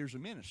 38 years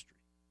of ministry.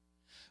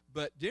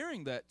 But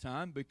during that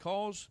time,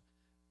 because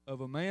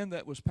of a man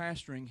that was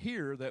pastoring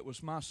here that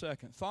was my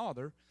second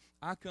father,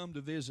 I come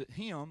to visit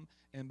him,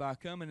 and by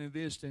coming and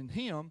visiting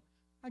him,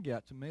 I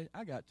got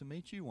to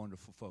meet you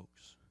wonderful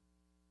folks.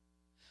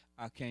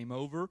 I came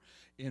over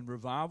in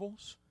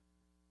revivals.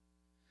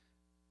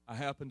 I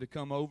happened to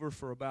come over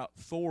for about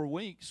 4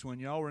 weeks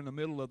when y'all were in the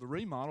middle of the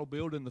remodel,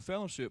 building the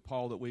fellowship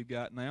hall that we've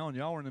got now, and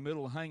y'all were in the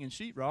middle of hanging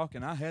sheetrock,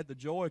 and I had the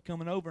joy of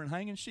coming over and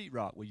hanging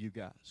sheetrock with you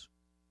guys.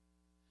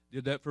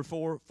 Did that for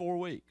four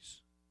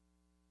weeks.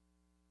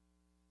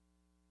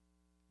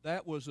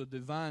 That was a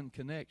divine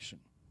connection.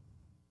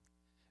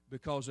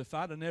 Because if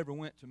I'd have never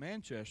went to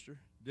Manchester,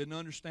 didn't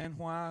understand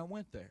why I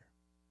went there,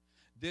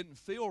 didn't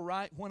feel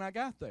right when I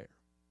got there.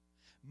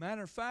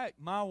 Matter of fact,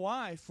 my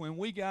wife, when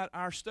we got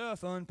our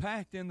stuff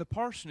unpacked in the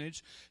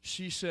parsonage,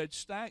 she said,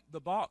 stack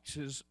the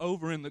boxes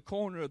over in the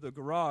corner of the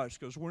garage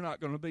because we're not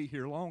going to be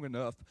here long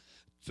enough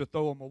to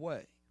throw them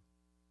away.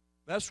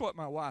 That's what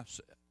my wife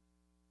said.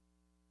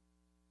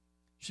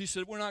 She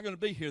said, we're not going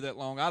to be here that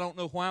long. I don't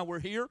know why we're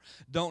here,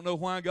 don't know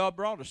why God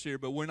brought us here,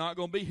 but we're not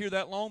going to be here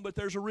that long, but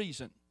there's a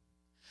reason.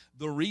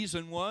 The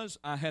reason was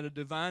I had a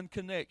divine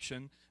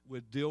connection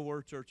with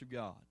Dilworth Church of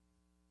God.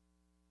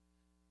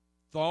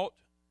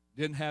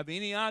 Didn't have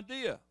any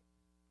idea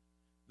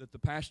that the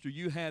pastor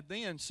you had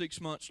then, 6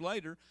 months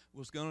later,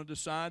 was going to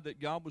decide that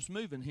God was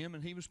moving him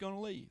and he was going to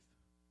leave.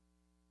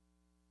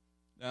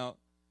 Now,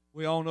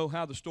 we all know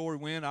how the story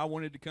went. I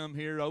wanted to come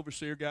here. The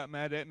overseer got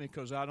mad at me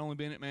because I'd only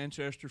been at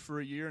Manchester for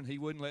a year, and he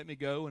wouldn't let me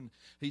go. And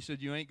he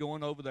said, you ain't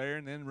going over there.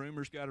 And then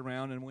rumors got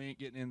around, and we ain't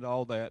getting into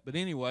all that. But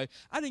anyway,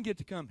 I didn't get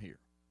to come here.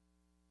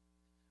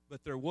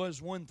 But there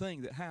was one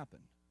thing that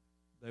happened.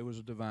 There was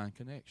a divine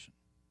connection.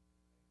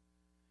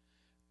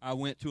 I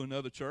went to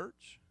another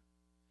church,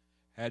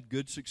 had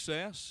good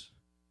success,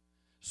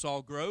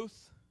 saw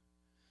growth,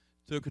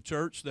 took a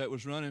church that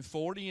was running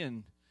 40,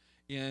 and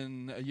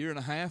in a year and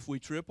a half we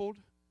tripled.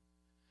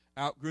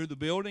 Outgrew the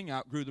building,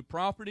 outgrew the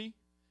property.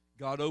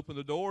 God opened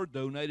the door,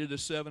 donated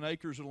us 7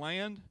 acres of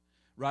land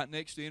right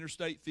next to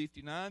Interstate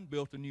 59,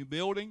 built a new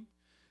building,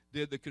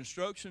 did the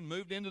construction,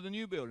 moved into the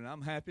new building.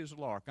 I'm happy as a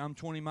lark. I'm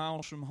 20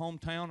 miles from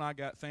hometown. I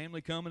got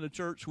family coming to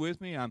church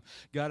with me. I've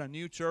got a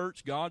new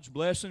church, God's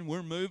blessing.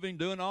 We're moving,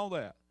 doing all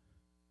that.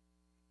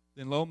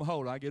 Then lo and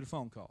behold, I get a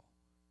phone call.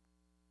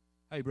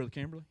 Hey, Brother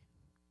Kimberly,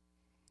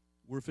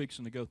 we're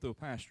fixing to go through a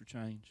pastor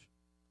change.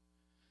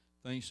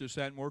 Things just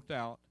hadn't worked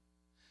out.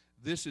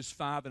 This is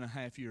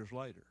 5.5 years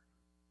later.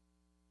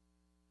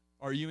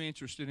 Are you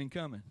interested in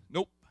coming?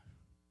 Nope.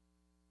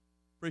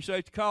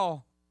 Appreciate the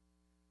call.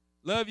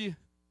 Love you.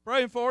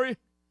 Praying for you.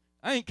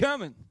 I ain't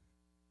coming.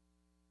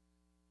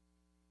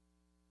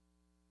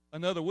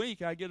 Another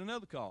week, I get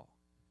another call.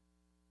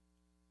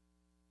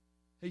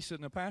 He said,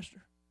 now,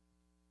 Pastor,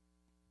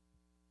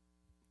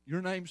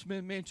 your name's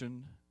been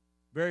mentioned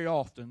very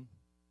often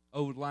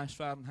over the last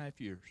 5.5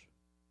 years.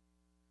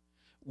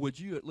 Would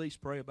you at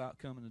least pray about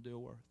coming to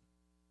Dilworth?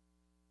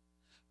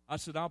 I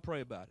said, I'll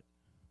pray about it.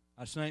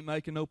 I said, I ain't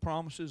making no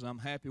promises. I'm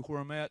happy where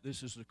I'm at.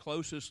 This is the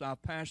closest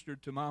I've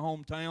pastored to my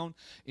hometown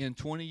in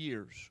 20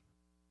 years.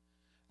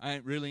 I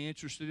ain't really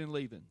interested in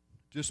leaving.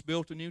 Just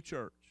built a new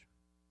church.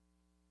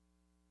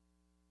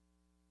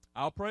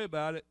 I'll pray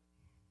about it.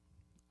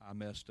 I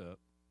messed up.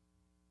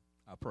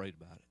 I prayed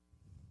about it.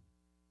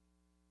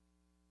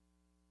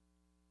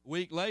 A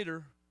week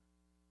later,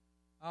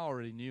 I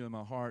already knew in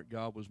my heart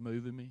God was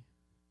moving me.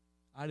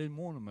 I didn't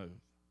want to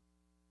move.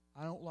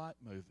 I don't like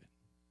moving.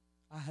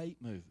 I hate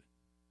moving.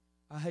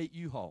 I hate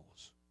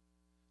U-Hauls.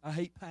 I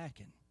hate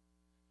packing.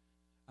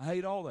 I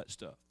hate all that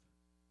stuff.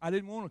 I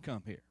didn't want to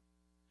come here.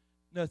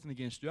 Nothing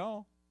against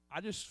y'all.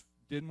 I just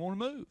didn't want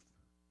to move.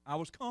 I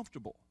was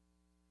comfortable.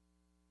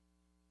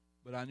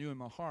 But I knew in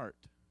my heart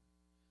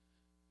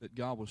that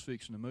God was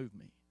fixing to move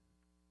me.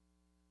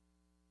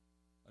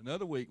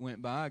 Another week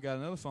went by. I got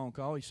another phone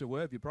call. He said,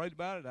 well, have you prayed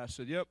about it? I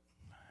said, yep.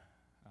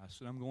 I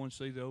said, I'm going to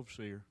see the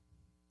overseer.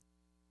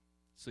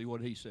 See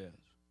what he says.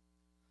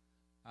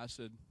 I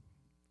said,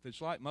 if it's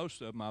like most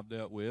of them I've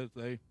dealt with,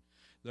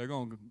 they're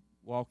going to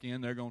walk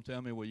in, they're going to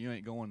tell me, well, you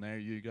ain't going there.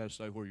 You got to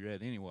stay where you're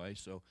at anyway.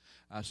 So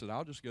I said,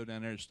 I'll just go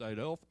down there to the state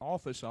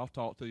office. I'll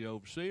talk to the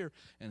overseer,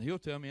 and he'll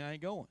tell me I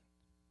ain't going.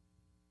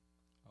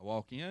 I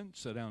walk in,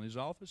 sit down in his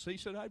office. He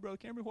said, hey, Brother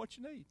Cameron, what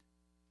you need?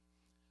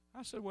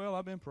 I said, well,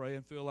 I've been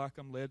praying, feel like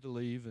I'm led to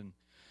leave, and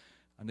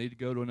I need to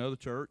go to another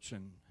church.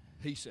 And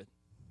he said,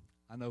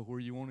 I know where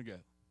you want to go.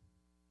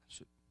 I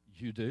said,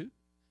 you do?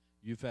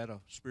 You've had a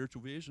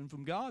spiritual vision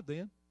from God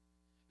then.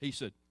 He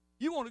said,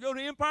 you want to go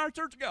to Empire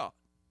Church of God?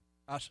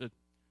 I said,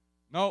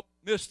 nope,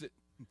 missed it.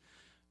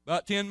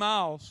 About 10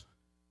 miles.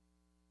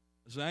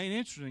 I said, I ain't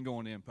interested in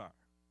going to Empire.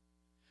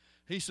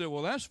 He said,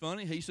 well, that's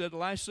funny. He said, the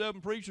last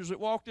 7 preachers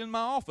that walked in my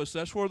office,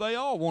 that's where they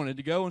all wanted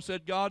to go, and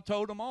said God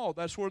told them all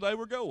that's where they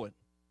were going.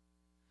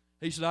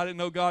 He said, I didn't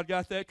know God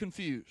got that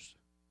confused.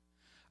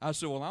 I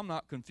said, well, I'm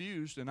not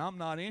confused, and I'm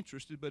not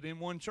interested but in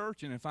one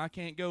church, and if I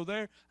can't go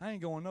there, I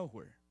ain't going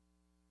nowhere.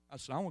 I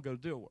said, I want to go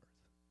to Dilworth.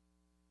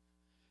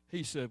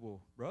 He said,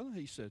 well, brother,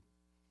 he said,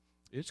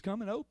 it's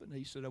coming open.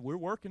 He said, we're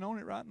working on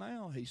it right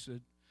now. He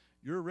said,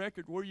 your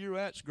record where you're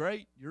at's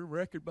great. Your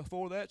record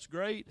before that's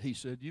great. He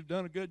said, you've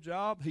done a good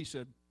job. He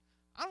said,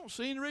 I don't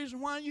see any reason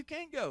why you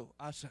can't go.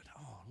 I said,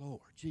 oh,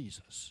 Lord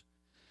Jesus.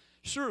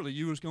 Surely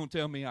you was going to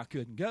tell me I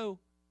couldn't go.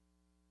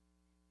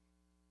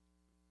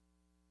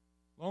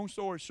 Long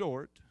story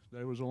short,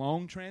 there was a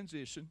long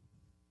transition.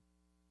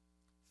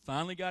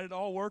 Finally got it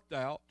all worked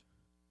out.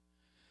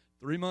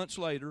 3 months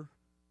later,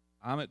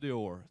 I'm at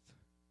Dilworth.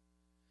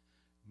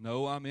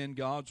 No, I'm in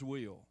God's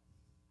will.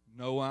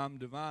 No, I'm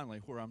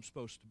divinely where I'm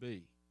supposed to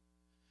be.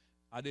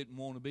 I didn't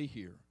want to be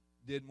here.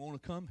 Didn't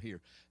want to come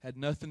here. Had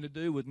nothing to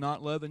do with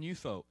not loving you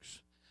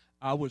folks.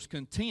 I was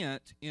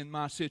content in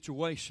my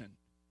situation.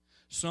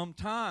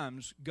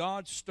 Sometimes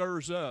God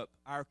stirs up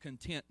our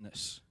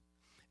contentness,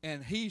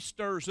 and He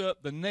stirs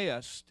up the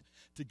nest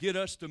to get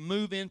us to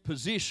move in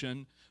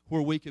position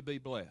where we could be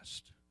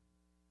blessed.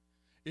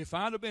 If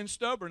I'd have been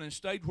stubborn and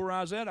stayed where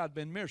I was at, I'd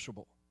been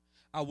miserable.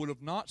 I would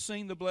have not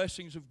seen the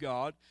blessings of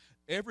God.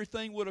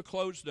 Everything would have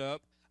closed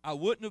up. I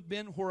wouldn't have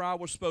been where I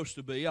was supposed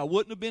to be. I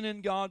wouldn't have been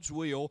in God's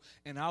will,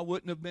 and I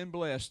wouldn't have been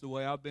blessed the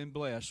way I've been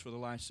blessed for the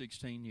last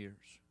 16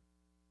 years.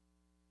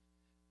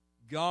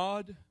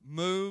 God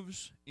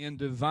moves in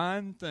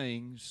divine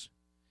things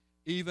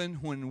even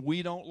when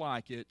we don't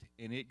like it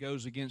and it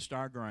goes against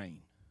our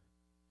grain.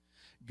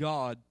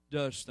 God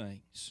does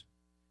things.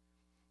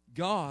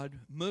 God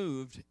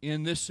moved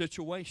in this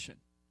situation.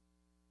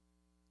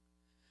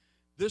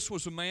 This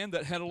was a man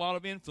that had a lot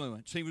of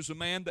influence. He was a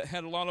man that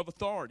had a lot of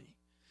authority.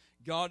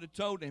 God had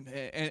told him,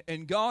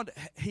 and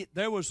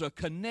there was a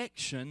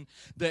connection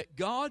that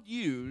God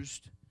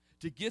used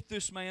to get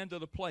this man to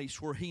the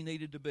place where he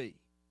needed to be.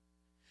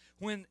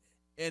 When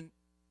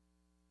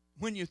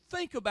you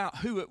think about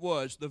who it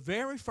was, the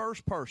very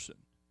first person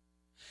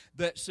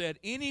that said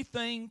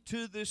anything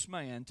to this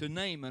man, to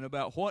Naaman,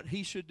 about what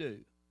he should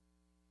do,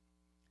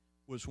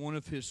 was one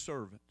of his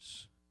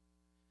servants.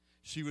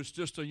 She was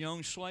just a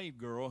young slave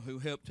girl who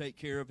helped take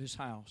care of his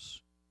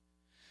house.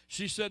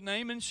 She said,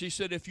 Naaman, she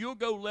said, if you'll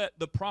go let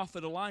the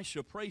prophet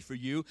Elisha pray for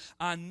you,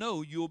 I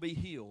know you'll be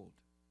healed.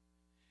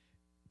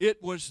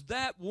 It was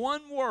that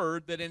one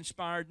word that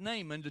inspired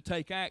Naaman to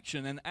take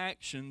action, an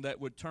action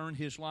that would turn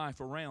his life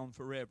around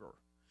forever.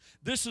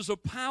 This is a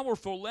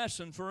powerful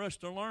lesson for us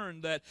to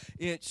learn, that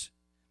it's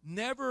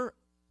never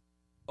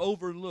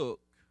overlook,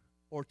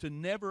 or to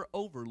never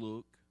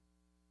overlook,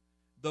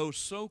 those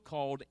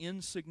so-called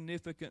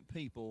insignificant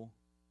people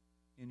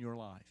in your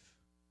life.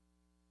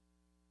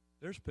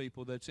 There's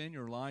people that's in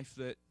your life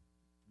that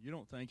you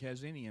don't think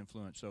has any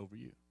influence over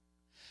you,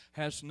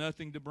 has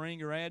nothing to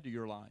bring or add to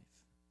your life.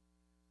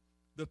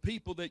 The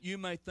people that you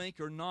may think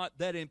are not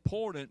that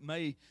important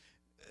may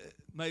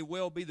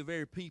well be the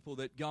very people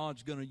that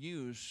God's going to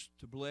use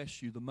to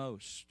bless you the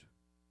most.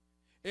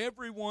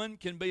 Everyone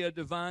can be a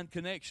divine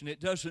connection.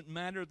 It doesn't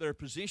matter their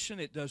position.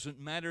 It doesn't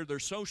matter their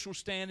social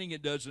standing.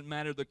 It doesn't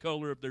matter the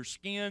color of their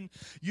skin.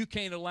 You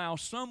can't allow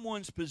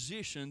someone's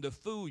position to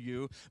fool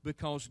you,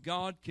 because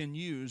God can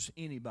use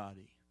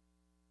anybody.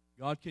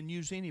 God can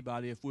use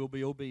anybody if we'll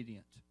be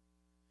obedient.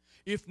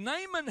 If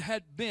Naaman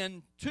had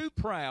been too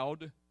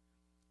proud,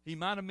 he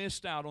might have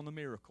missed out on the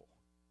miracle.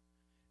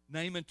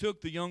 Naaman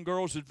took the young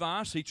girl's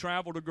advice. He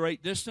traveled a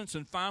great distance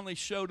and finally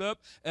showed up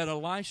at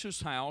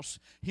Elisha's house,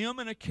 him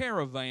in a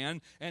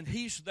caravan, and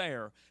he's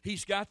there.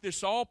 He's got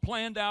this all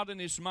planned out in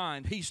his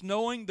mind. He's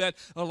knowing that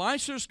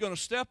Elisha's going to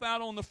step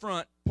out on the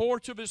front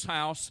porch of his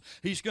house.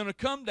 He's going to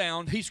come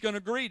down. He's going to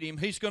greet him.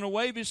 He's going to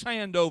wave his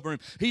hand over him.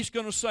 He's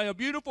going to say a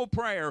beautiful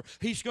prayer.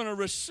 He's going to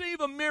receive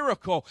a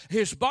miracle.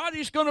 His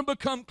body's going to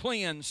become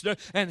cleansed,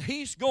 and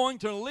he's going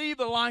to leave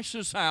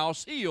Elisha's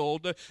house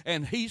healed,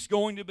 and he's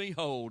going to be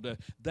whole.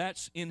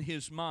 That's in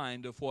his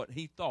mind of what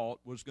he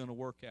thought was going to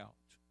work out.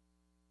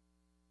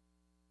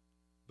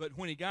 But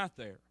when he got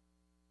there,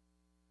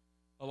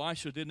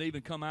 Elisha didn't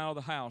even come out of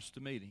the house to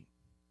meet him.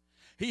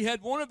 He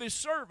had one of his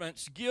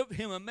servants give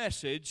him a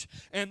message,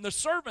 and the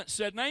servant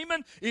said,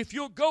 Naaman, if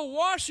you'll go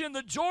wash in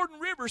the Jordan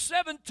River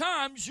 7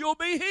 times, you'll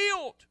be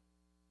healed.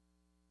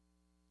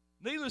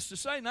 Needless to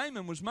say,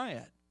 Naaman was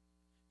mad.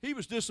 He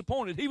was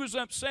disappointed. He was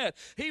upset.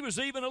 He was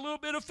even a little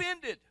bit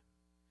offended.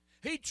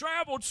 He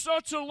traveled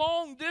such a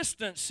long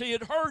distance. He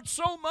had heard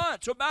so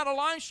much about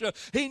Elisha.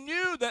 He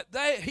knew that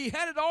he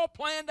had it all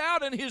planned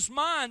out in his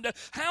mind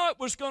how it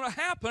was going to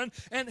happen,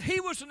 and he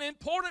was an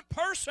important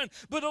person.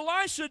 But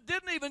Elisha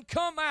didn't even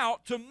come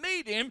out to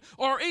meet him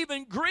or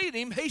even greet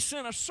him. He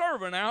sent a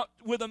servant out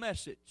with a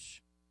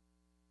message.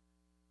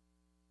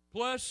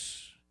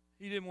 Plus,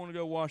 he didn't want to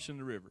go wash in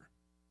the river.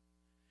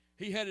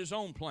 He had his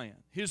own plan,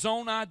 his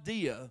own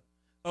idea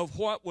of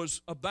what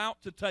was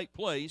about to take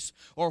place,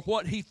 or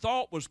what he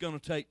thought was going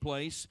to take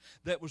place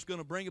that was going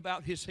to bring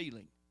about his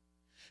healing.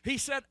 He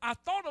said, I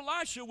thought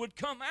Elisha would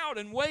come out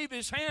and wave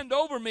his hand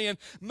over me and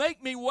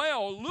make me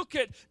well. Look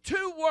at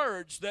 2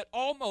 words that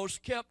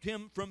almost kept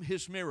him from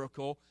his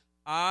miracle.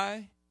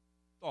 I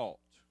thought.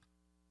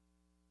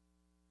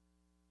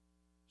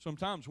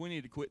 Sometimes we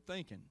need to quit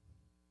thinking.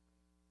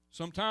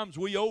 Sometimes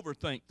we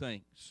overthink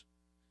things.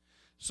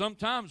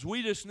 Sometimes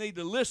we just need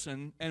to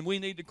listen, and we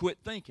need to quit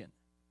thinking.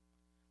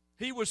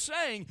 He was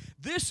saying,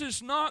 this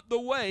is not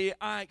the way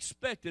I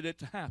expected it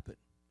to happen.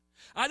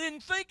 I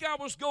didn't think I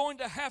was going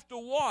to have to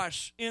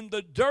wash in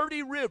the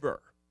dirty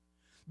river.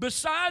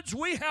 Besides,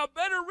 we have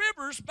better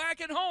rivers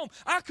back at home.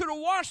 I could have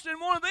washed in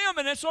one of them,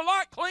 and it's a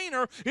lot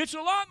cleaner. It's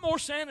a lot more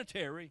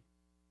sanitary.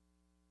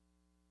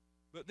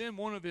 But then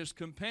one of his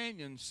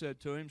companions said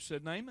to him,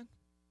 Naaman,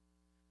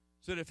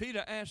 said, if he'd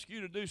have asked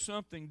you to do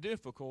something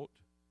difficult,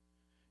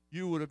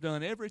 you would have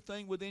done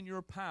everything within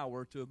your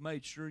power to have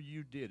made sure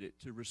you did it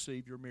to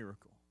receive your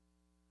miracle.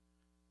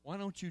 Why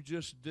don't you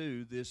just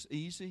do this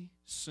easy,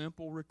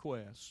 simple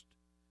request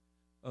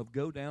of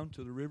go down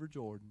to the River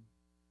Jordan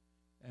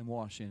and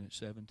wash in it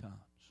 7 times?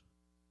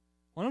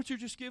 Why don't you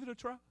just give it a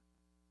try?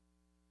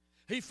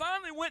 He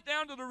finally went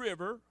down to the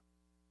river.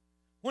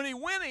 When he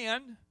went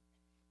in,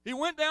 he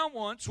went down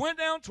once, went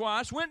down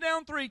twice, went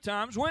down 3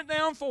 times, went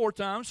down 4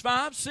 times,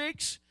 5,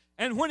 6.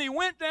 And when he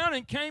went down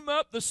and came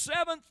up the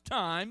 7th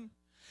time,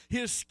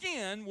 his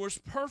skin was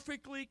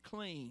perfectly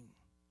clean.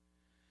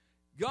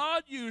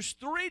 God used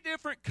 3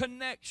 different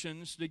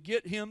connections to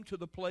get him to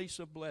the place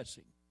of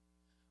blessing,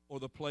 or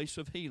the place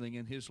of healing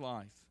in his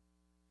life.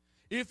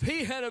 If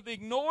he had have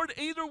ignored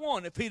either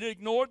one, if he'd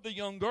ignored the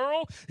young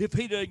girl, if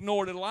he'd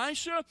ignored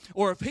Elisha,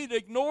 or if he'd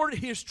ignored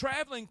his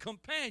traveling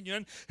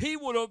companion, he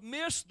would have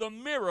missed the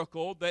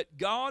miracle that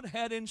God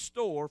had in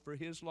store for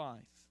his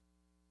life.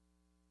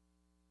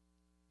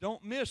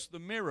 Don't miss the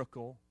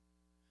miracle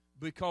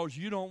because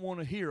you don't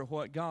want to hear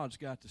what God's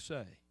got to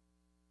say.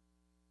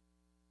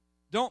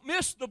 Don't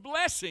miss the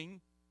blessing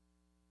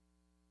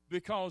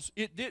because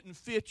it didn't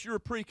fit your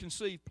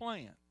preconceived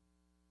plan.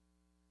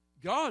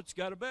 God's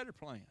got a better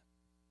plan.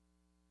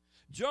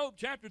 Job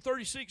chapter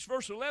 36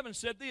 verse 11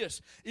 said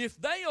this, if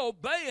they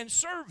obey and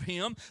serve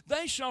him,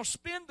 they shall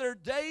spend their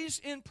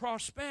days in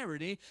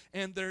prosperity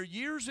and their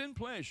years in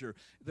pleasure.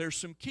 There's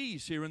some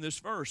keys here in this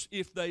verse.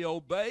 If they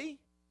obey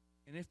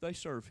and if they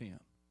serve him.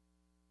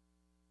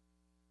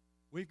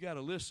 We've got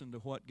to listen to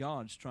what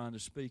God's trying to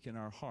speak in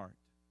our heart.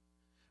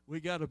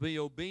 We've got to be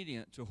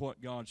obedient to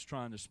what God's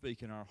trying to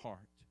speak in our heart.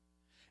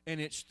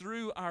 And it's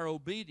through our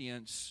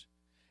obedience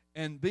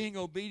and being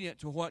obedient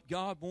to what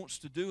God wants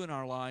to do in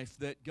our life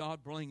that God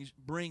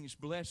brings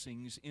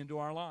blessings into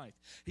our life.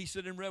 He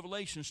said in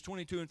Revelations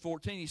 22 and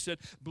 14, he said,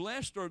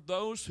 blessed are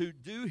those who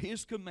do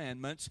his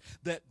commandments,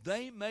 that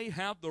they may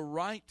have the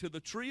right to the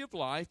tree of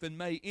life and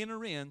may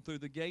enter in through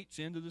the gates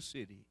into the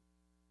city.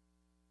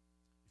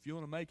 If you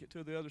want to make it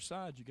to the other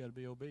side, you've got to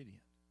be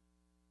obedient.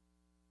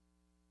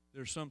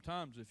 There's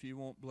sometimes if you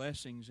want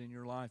blessings in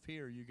your life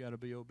here, you've got to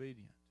be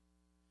obedient.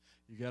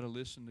 You've got to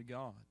listen to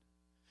God.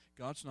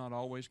 God's not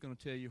always going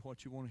to tell you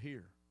what you want to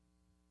hear.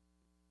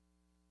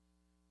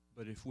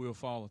 But if we'll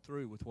follow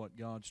through with what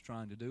God's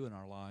trying to do in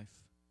our life,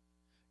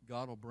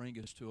 God will bring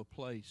us to a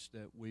place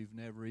that we've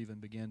never even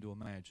begun to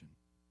imagine.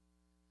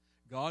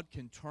 God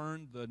can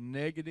turn the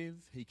negative.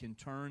 He can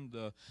turn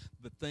the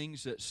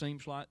things that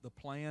seems like the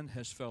plan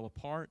has fell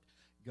apart.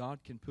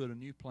 God can put a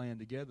new plan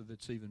together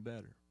that's even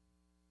better.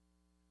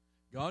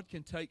 God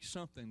can take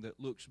something that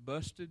looks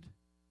busted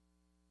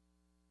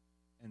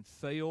and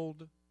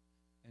failed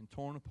and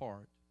torn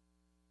apart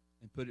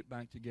and put it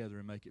back together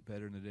and make it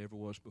better than it ever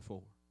was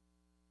before.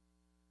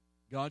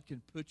 God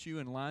can put you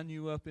and line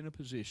you up in a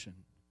position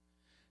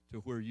to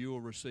where you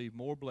will receive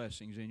more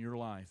blessings in your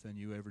life than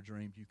you ever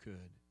dreamed you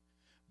could.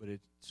 But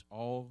it's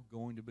all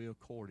going to be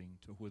according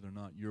to whether or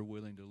not you're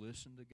willing to listen to God.